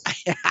was.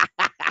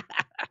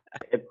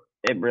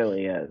 It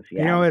really is. Yeah.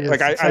 You know, it is.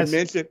 Like I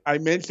mentioned,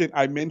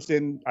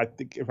 I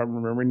think if I'm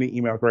remembering the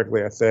email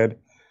correctly, I said,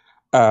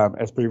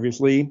 as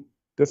previously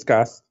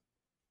discussed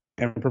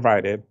and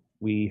provided,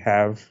 we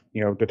have,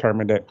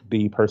 determined that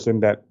the person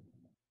that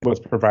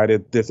was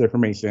provided this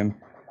information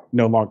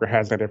no longer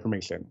has that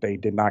information. They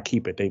did not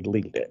keep it. They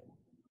deleted it.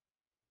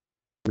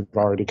 We've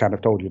already kind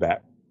of told you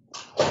that.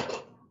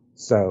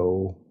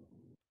 So,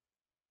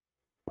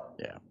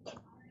 yeah.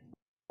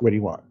 What do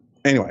you want?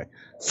 Anyway,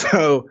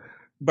 so,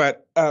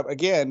 but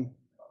again,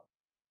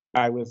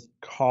 it was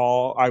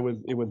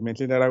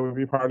mentioned that I would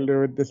be part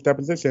of this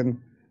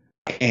deposition,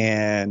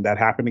 and that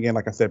happened again,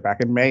 like I said,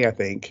 back in May, I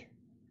think.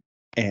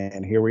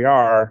 And here we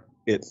are.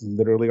 It's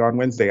literally on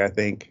Wednesday, I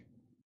think.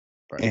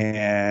 Right.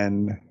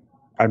 And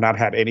I've not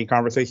had any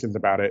conversations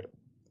about it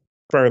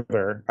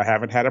further. I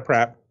haven't had a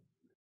prep.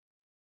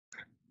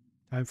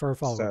 Time for a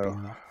follow-up. So,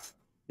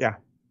 yeah.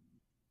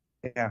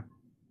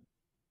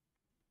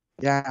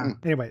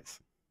 Anyways,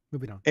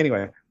 moving on.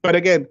 Anyway, but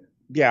again,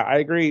 yeah, I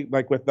agree.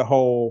 Like with the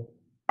whole,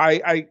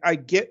 I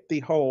get the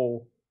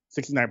whole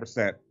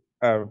 69%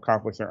 of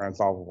conflicts are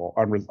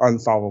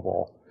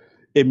unsolvable.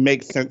 It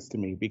makes sense to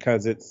me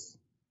because it's,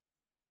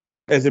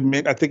 I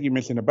think you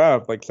mentioned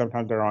above, like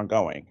sometimes they're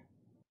ongoing.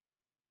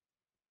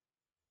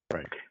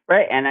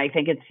 Right. And I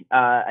think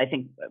I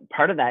think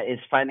part of that is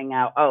finding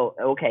out,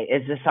 okay,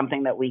 is this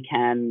something that we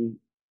can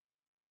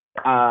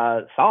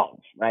solve,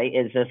 right?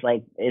 Is this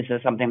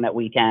something that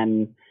we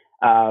can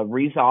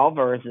resolve,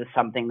 or is this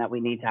something that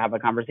we need to have a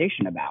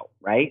conversation about,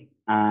 right?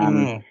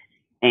 And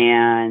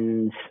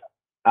and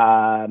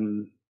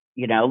the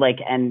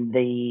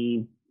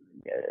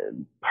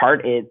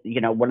part is,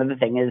 one of the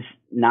things is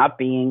not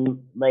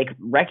being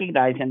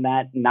recognizing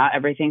that not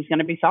everything's going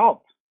to be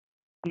solved.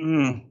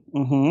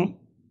 Mm-hmm.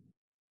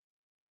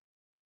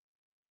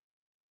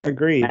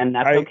 Agreed. And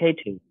that's okay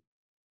too.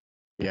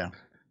 Yeah.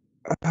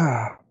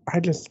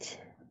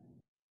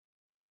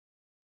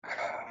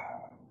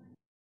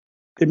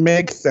 It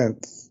makes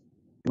sense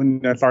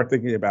when I start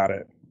thinking about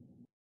it.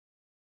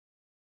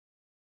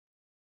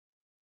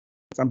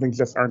 Some things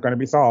just aren't going to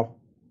be solved.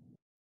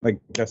 Like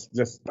I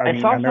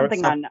saw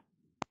something on.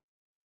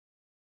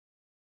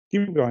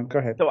 Keep going. Go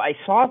ahead. So I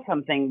saw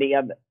something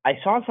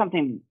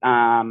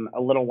a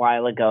little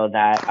while ago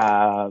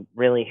that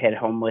really hit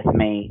home with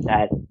me.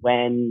 That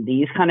when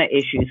these kind of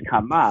issues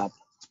come up,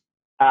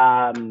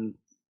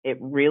 it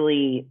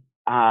really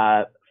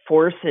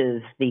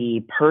forces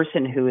the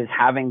person who is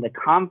having the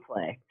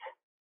conflict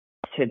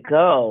to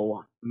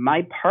go,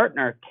 my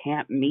partner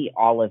can't meet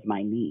all of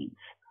my needs.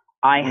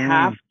 I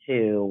have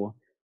to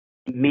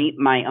meet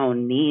my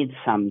own needs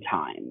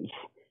sometimes.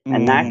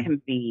 And that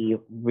can be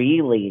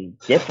really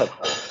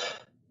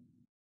difficult.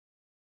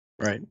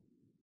 Right.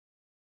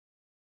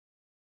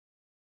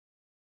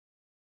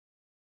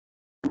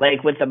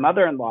 Like with the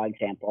mother-in-law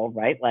example,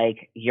 right?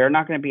 Like, you're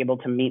not going to be able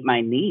to meet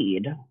my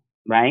need,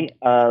 right,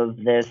 of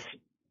this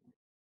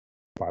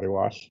body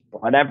wash,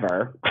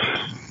 whatever,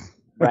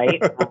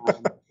 right?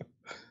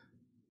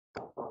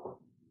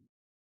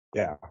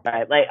 Yeah.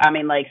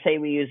 Right. Say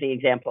we use the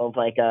example of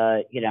I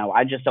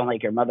just don't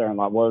like your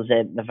mother-in-law. Well, is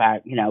it the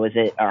fact, is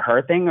it a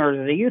her thing or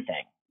is it a you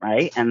thing?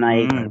 Right. And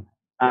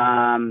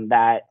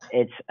that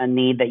it's a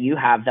need that you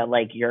have that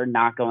you're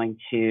not going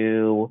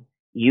to,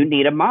 you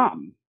need a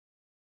mom.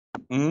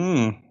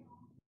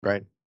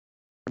 Right.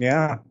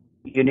 Yeah.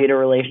 You need a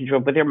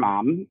relationship with your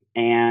mom,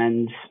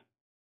 and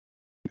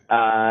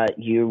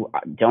you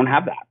don't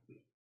have that.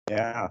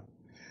 Yeah.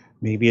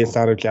 Maybe it's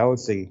out of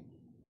jealousy.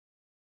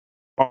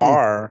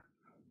 Or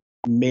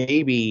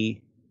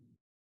maybe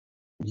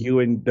you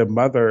and the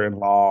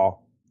mother-in-law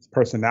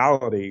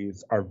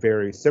personalities are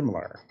very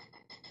similar.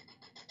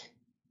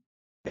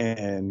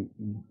 And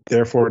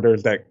therefore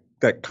there's that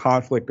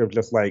conflict of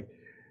just like,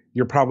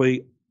 you're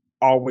probably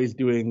always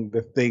doing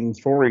the things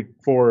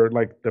for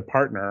like the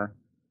partner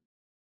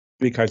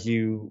because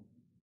you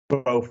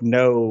both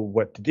know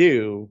what to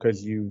do,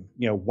 because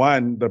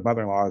one, the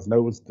mother-in-law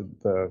knows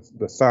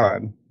the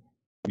son,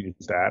 use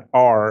that,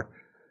 or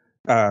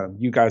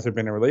you guys have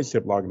been in a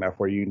relationship long enough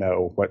where you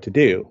know what to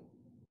do.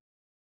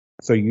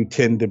 So you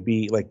tend to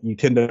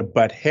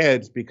butt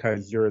heads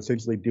because you're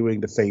essentially doing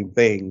the same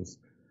things.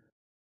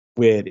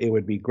 When it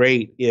would be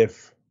great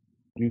if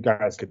you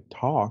guys could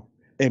talk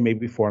and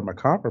maybe form a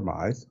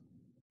compromise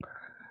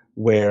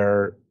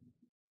where,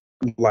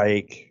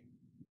 like,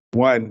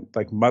 one,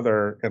 like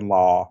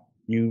mother-in-law,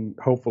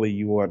 hopefully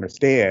you will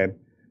understand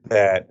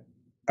that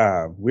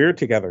we're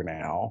together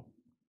now,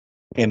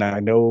 and I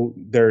know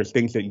there's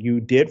things that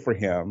you did for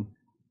him.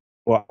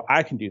 Well,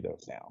 I can do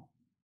those now.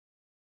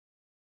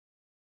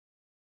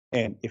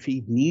 And if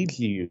he needs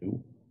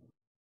you,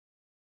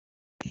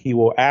 he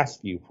will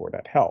ask you for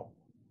that help.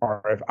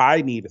 Or if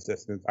I need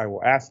assistance, I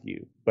will ask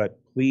you. But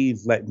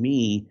please let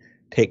me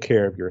take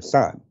care of your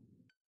son.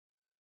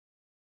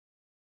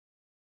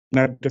 And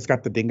I just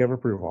got the ding of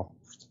approval.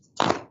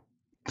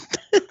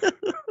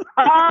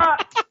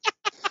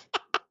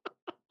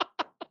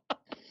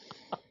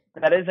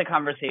 That is a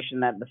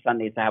conversation that the son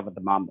needs to have with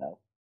the mom, though.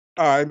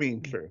 I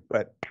mean, true,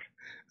 but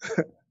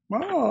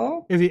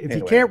Mom. If you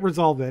Anyway. can't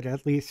resolve it,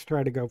 at least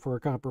try to go for a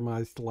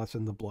compromise to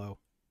lessen the blow.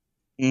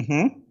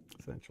 Mm-hmm.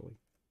 Essentially.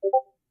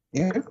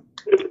 Yeah.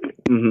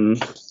 Mm-hmm.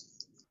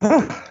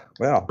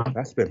 Well,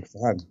 that's been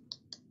fun.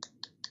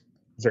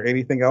 Is there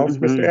anything else,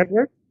 Mr.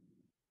 Edward?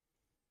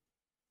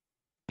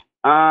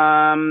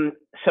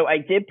 So I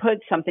did put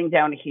something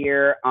down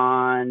here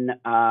on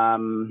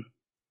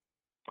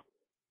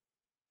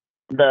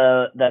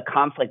the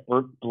conflict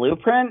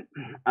blueprint,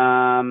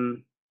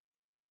 and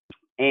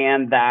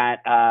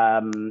that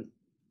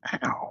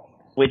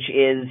which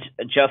is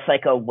just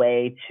like a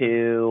way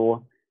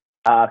to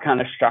kind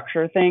of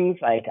structure things.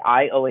 Like,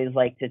 I always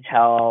like to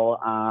tell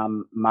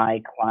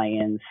my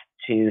clients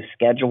to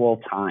schedule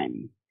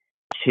time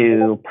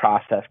to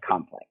process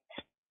conflict.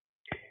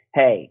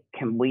 Hey,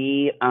 can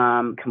we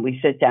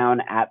sit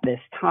down at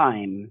this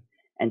time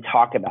and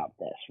talk about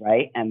this,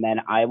 right? And then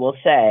I will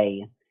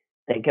say,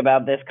 think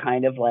about this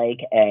kind of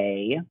like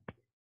a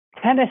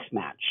tennis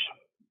match,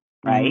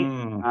 right?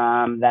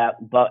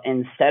 But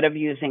instead of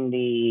using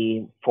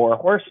the 4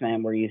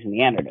 horsemen, we're using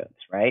the antidotes,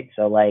 right?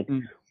 So like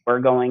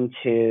we're going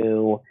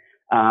to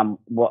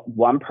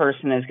one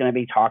person is going to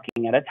be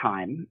talking at a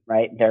time,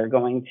 right? They're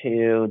going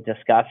to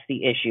discuss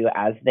the issue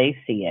as they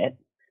see it,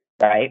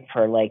 right,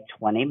 for like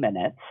 20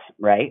 minutes,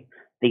 right?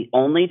 The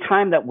only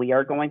time that we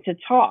are going to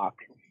talk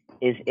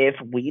is if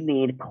we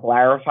need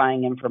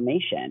clarifying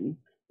information.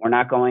 We're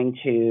not going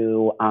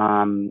to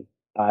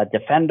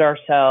defend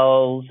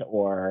ourselves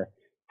or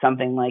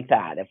something like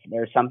that. If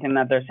there's something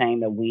that they're saying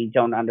that we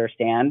don't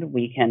understand,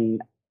 we can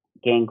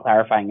gain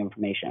clarifying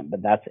information,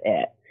 but that's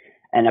it.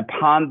 And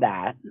upon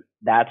that,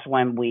 that's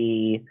when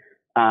we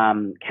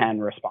can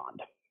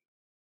respond.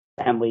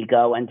 And we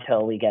go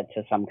until we get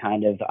to some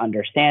kind of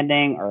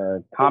understanding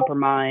or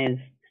compromise,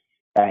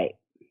 right?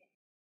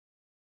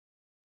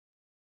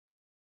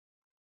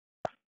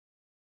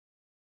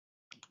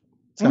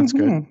 Sounds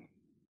good.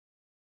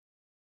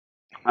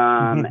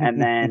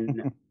 And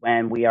then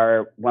when we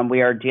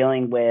are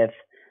dealing with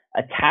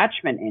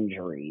attachment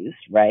injuries,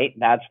 right?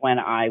 That's when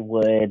I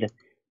would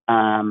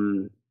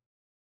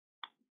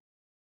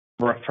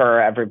refer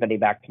everybody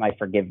back to my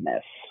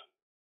forgiveness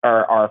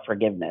or our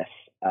forgiveness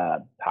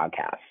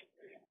podcast.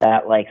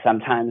 That like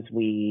sometimes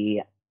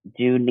we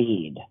do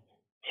need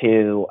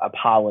to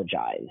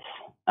apologize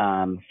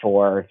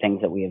for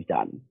things that we have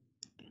done.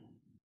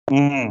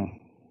 And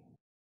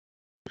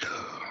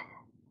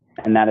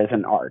that is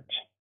an art.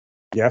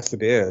 Yes,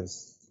 it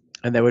is.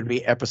 And that would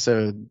be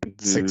episode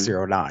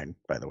 609,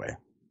 by the way.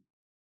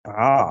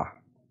 Ah.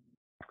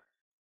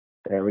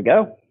 There we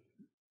go.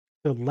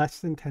 So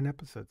less than 10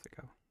 episodes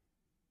ago.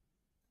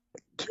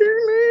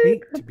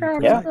 Eight, to be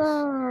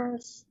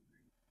precise.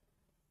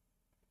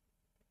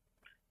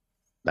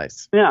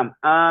 Nice. Yeah.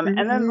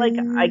 And then like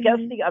I guess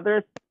the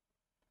other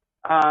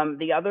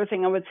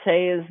thing I would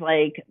say is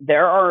like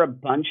there are a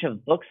bunch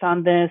of books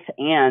on this,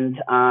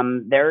 and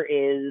there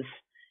is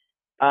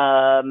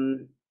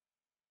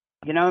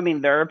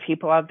there are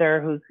people out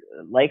there who,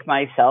 like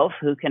myself,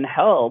 who can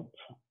help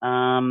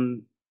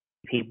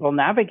people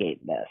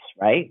navigate this,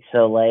 right?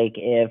 So like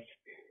if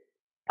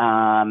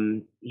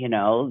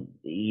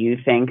you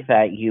think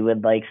that you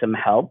would like some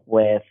help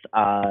with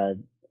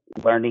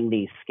learning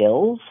these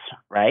skills,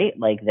 right?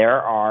 Like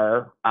there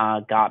are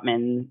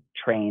Gottman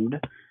trained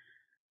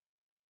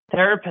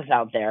therapists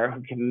out there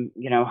who can,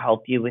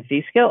 help you with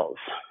these skills.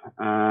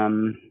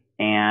 And,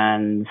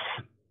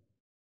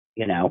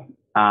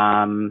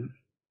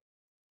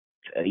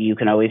 you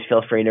can always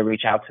feel free to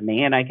reach out to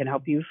me and I can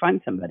help you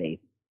find somebody.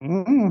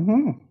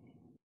 Mm-hmm.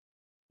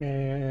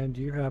 And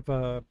you have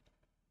a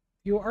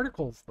few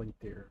articles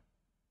linked here.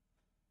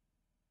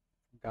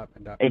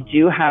 I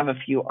do have a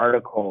few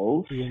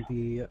articles in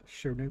the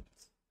show notes.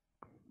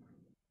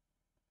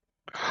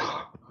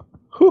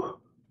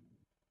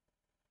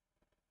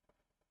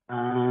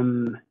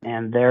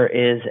 And there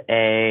is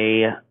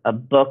a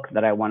book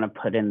that I want to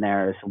put in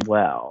there as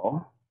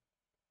well.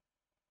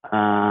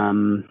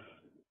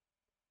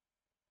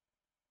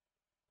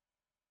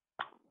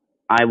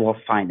 I will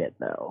find it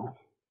though.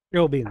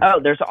 It'll be.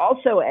 There's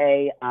also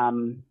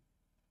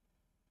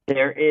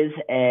there is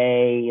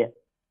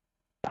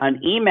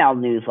an email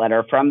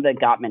newsletter from the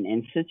Gottman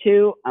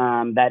Institute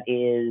that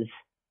is,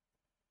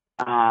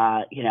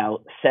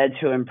 said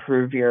to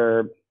improve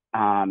your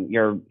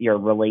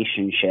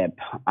relationship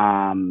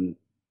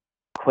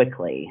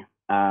quickly.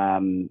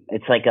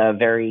 It's like a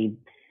very,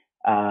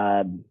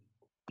 I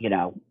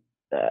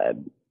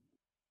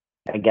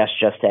guess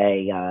just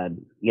a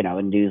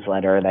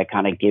newsletter that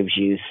kind of gives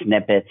you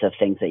snippets of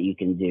things that you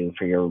can do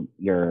for your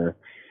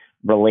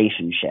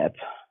relationship.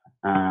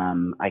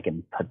 I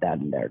can put that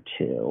in there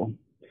too.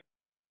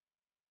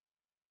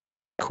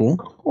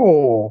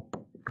 Cool.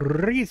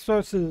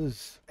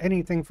 Resources,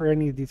 anything for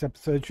any of these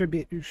episodes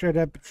should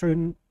have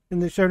shown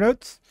in the show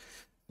notes.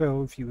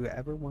 So if you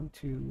ever want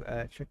to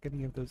check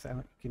any of those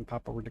out, you can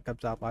pop over to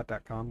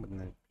cubsoutloud.com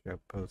and the show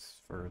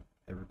posts for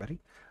everybody.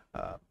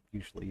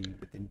 Usually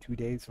within 2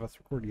 days of us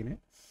recording it.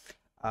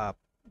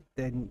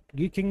 Then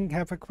you can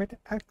have a quick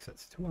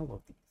access to all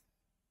of these.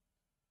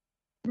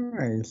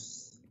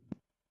 Nice.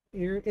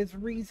 There is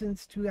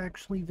reasons to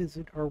actually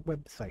visit our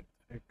website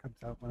at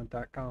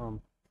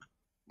cubsoutloud.com.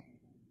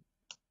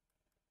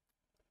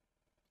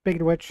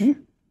 Speaking of which, is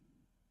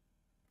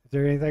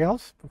there anything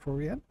else before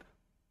we end?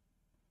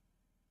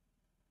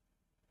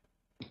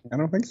 I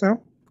don't think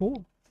so.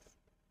 Cool.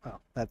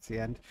 Well, that's the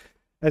end.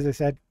 As I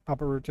said,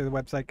 pop over to the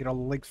website, get all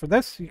the links for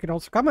this. You can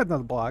also comment on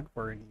the blog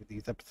for any of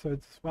these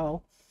episodes as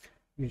well.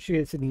 You can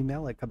shoot us an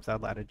email at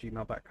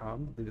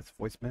cubsoutloud@gmail.com. Leave us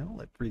a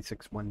voicemail at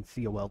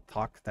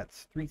 361-COL-TALK.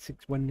 That's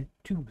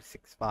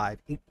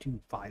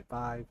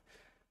 361-265-8255.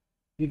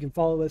 You can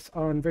follow us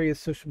on various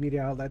social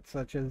media outlets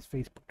such as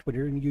Facebook,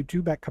 Twitter, and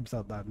YouTube at Cubs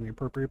Out Loud in the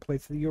appropriate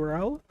place of the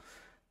URL.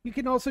 You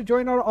can also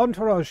join our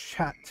entourage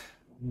chat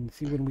and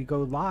see when we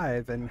go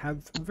live and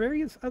have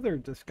various other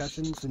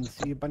discussions and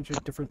see a bunch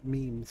of different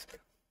memes.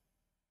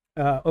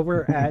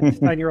 Over at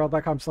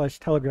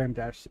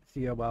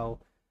tinyurl.com/telegram-COL.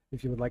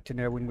 If you would like to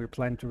know when we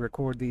plan to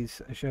record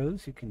these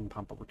shows, you can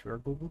pop over to our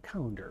Google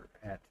Calendar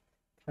at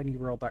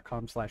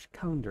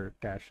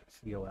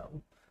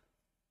tinyurl.com/calendar-COL.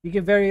 You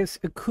get various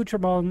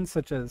accoutrements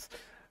such as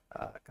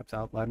Cubs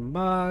Out Loud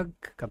mug,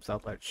 Cubs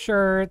Out Loud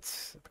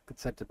shirts,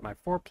 Consented My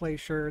Foreplay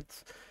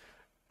shirts.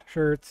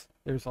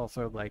 There's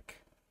also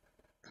like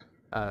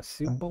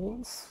soup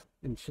bowls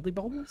and chili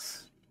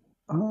bowls.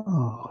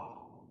 Oh.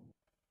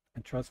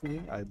 And trust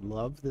me, I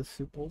love this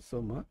soup bowl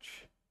so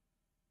much.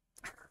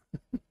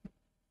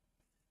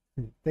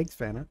 Thanks,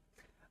 Vanna.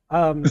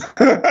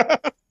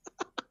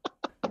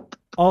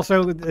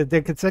 Also,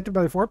 the Consented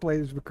by Foreplay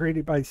was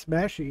created by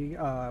Smashy,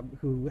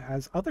 who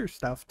has other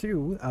stuff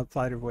too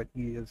outside of what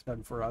he has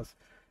done for us.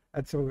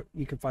 And so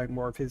you can find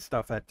more of his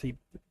stuff at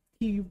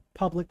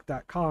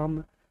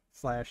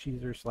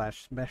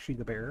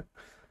tpublic.com/user/SmashyTheBear.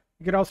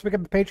 You can also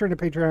become a patron at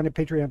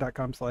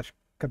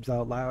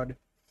patreon.com/CubsOutLoud.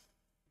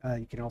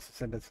 You can also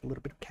send us a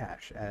little bit of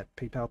cash at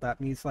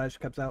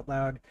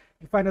paypal.me/CubsOutLoud. You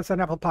can find us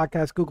on Apple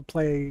Podcasts, Google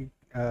Play,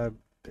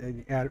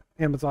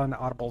 Amazon,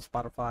 Audible,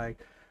 Spotify.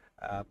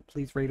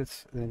 Please rate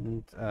us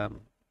and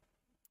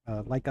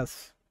like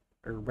us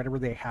or whatever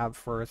they have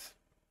for us.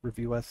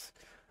 Review us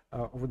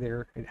over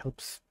there. It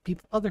helps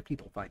other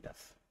people find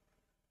us.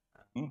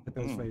 At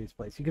those various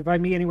places. You can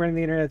find me anywhere on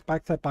the internet.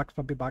 Box Set, Box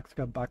Puppy, Box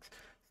Gum, Box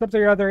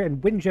something or other,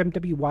 and Windgem,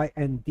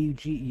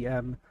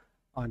 WYNDGEM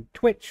on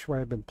Twitch,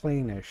 where I've been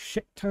playing a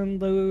shit ton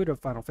load of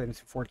Final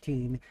Fantasy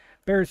XIV.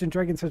 Bears and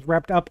Dragons has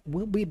wrapped up.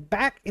 We'll be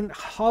back in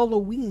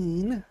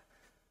Halloween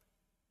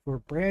for a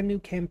brand new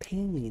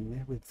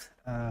campaign with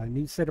a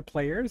new set of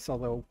players,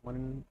 although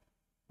one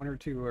or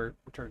two are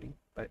returning.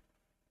 But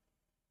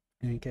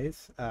in any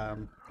case,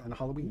 on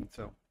Halloween.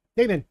 So,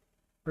 Damon,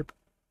 where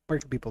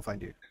can people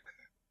find you?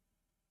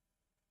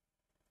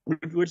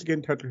 If you wish to get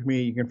in touch with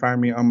me, you can find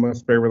me on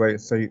most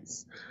related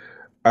sites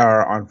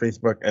on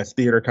Facebook as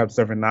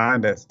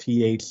TheaterCub79. That's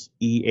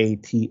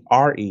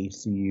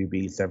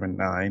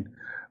TheaTreCub79.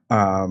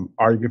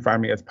 Or you can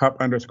find me as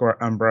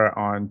pup_Umbra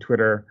on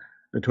Twitter.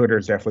 The Twitter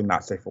is definitely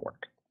not safe for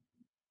work.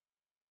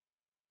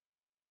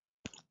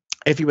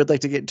 If you would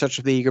like to get in touch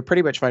with me, you can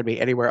pretty much find me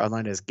anywhere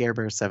online as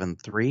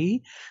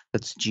GareBear73.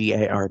 That's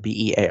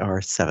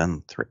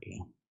GARBEAR73.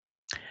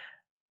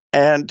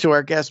 And to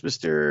our guest,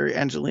 Mr.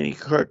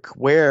 Angelini-Cooke,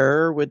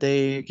 where would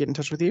they get in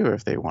touch with you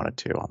if they wanted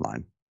to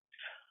online?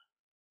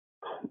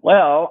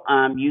 Well,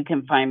 you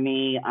can find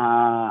me.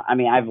 I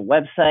have a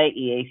website,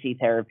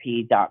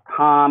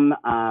 eactherapy.com.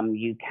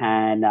 You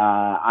can.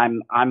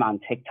 I'm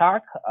on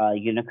TikTok,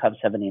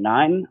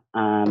 Unicub79.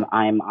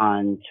 I'm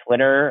on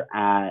Twitter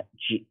at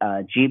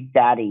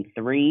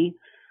JeepDaddy3.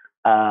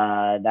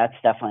 That's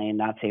definitely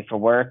not safe for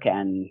work,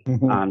 and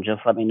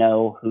just let me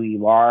know who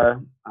you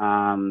are,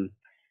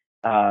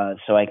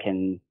 so I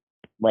can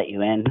let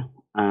you in.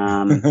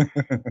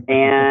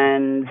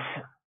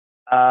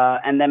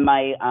 And then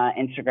my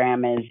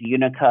Instagram is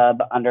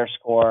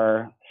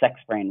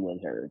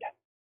Unicub_sexbrainwizard.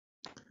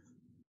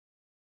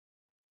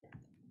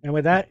 And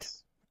with that,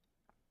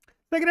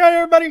 say good night,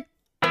 everybody.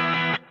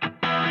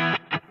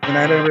 Good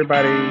night,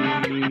 everybody.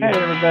 Hey,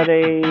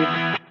 everybody.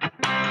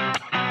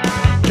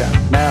 Ciao.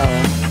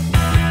 Now.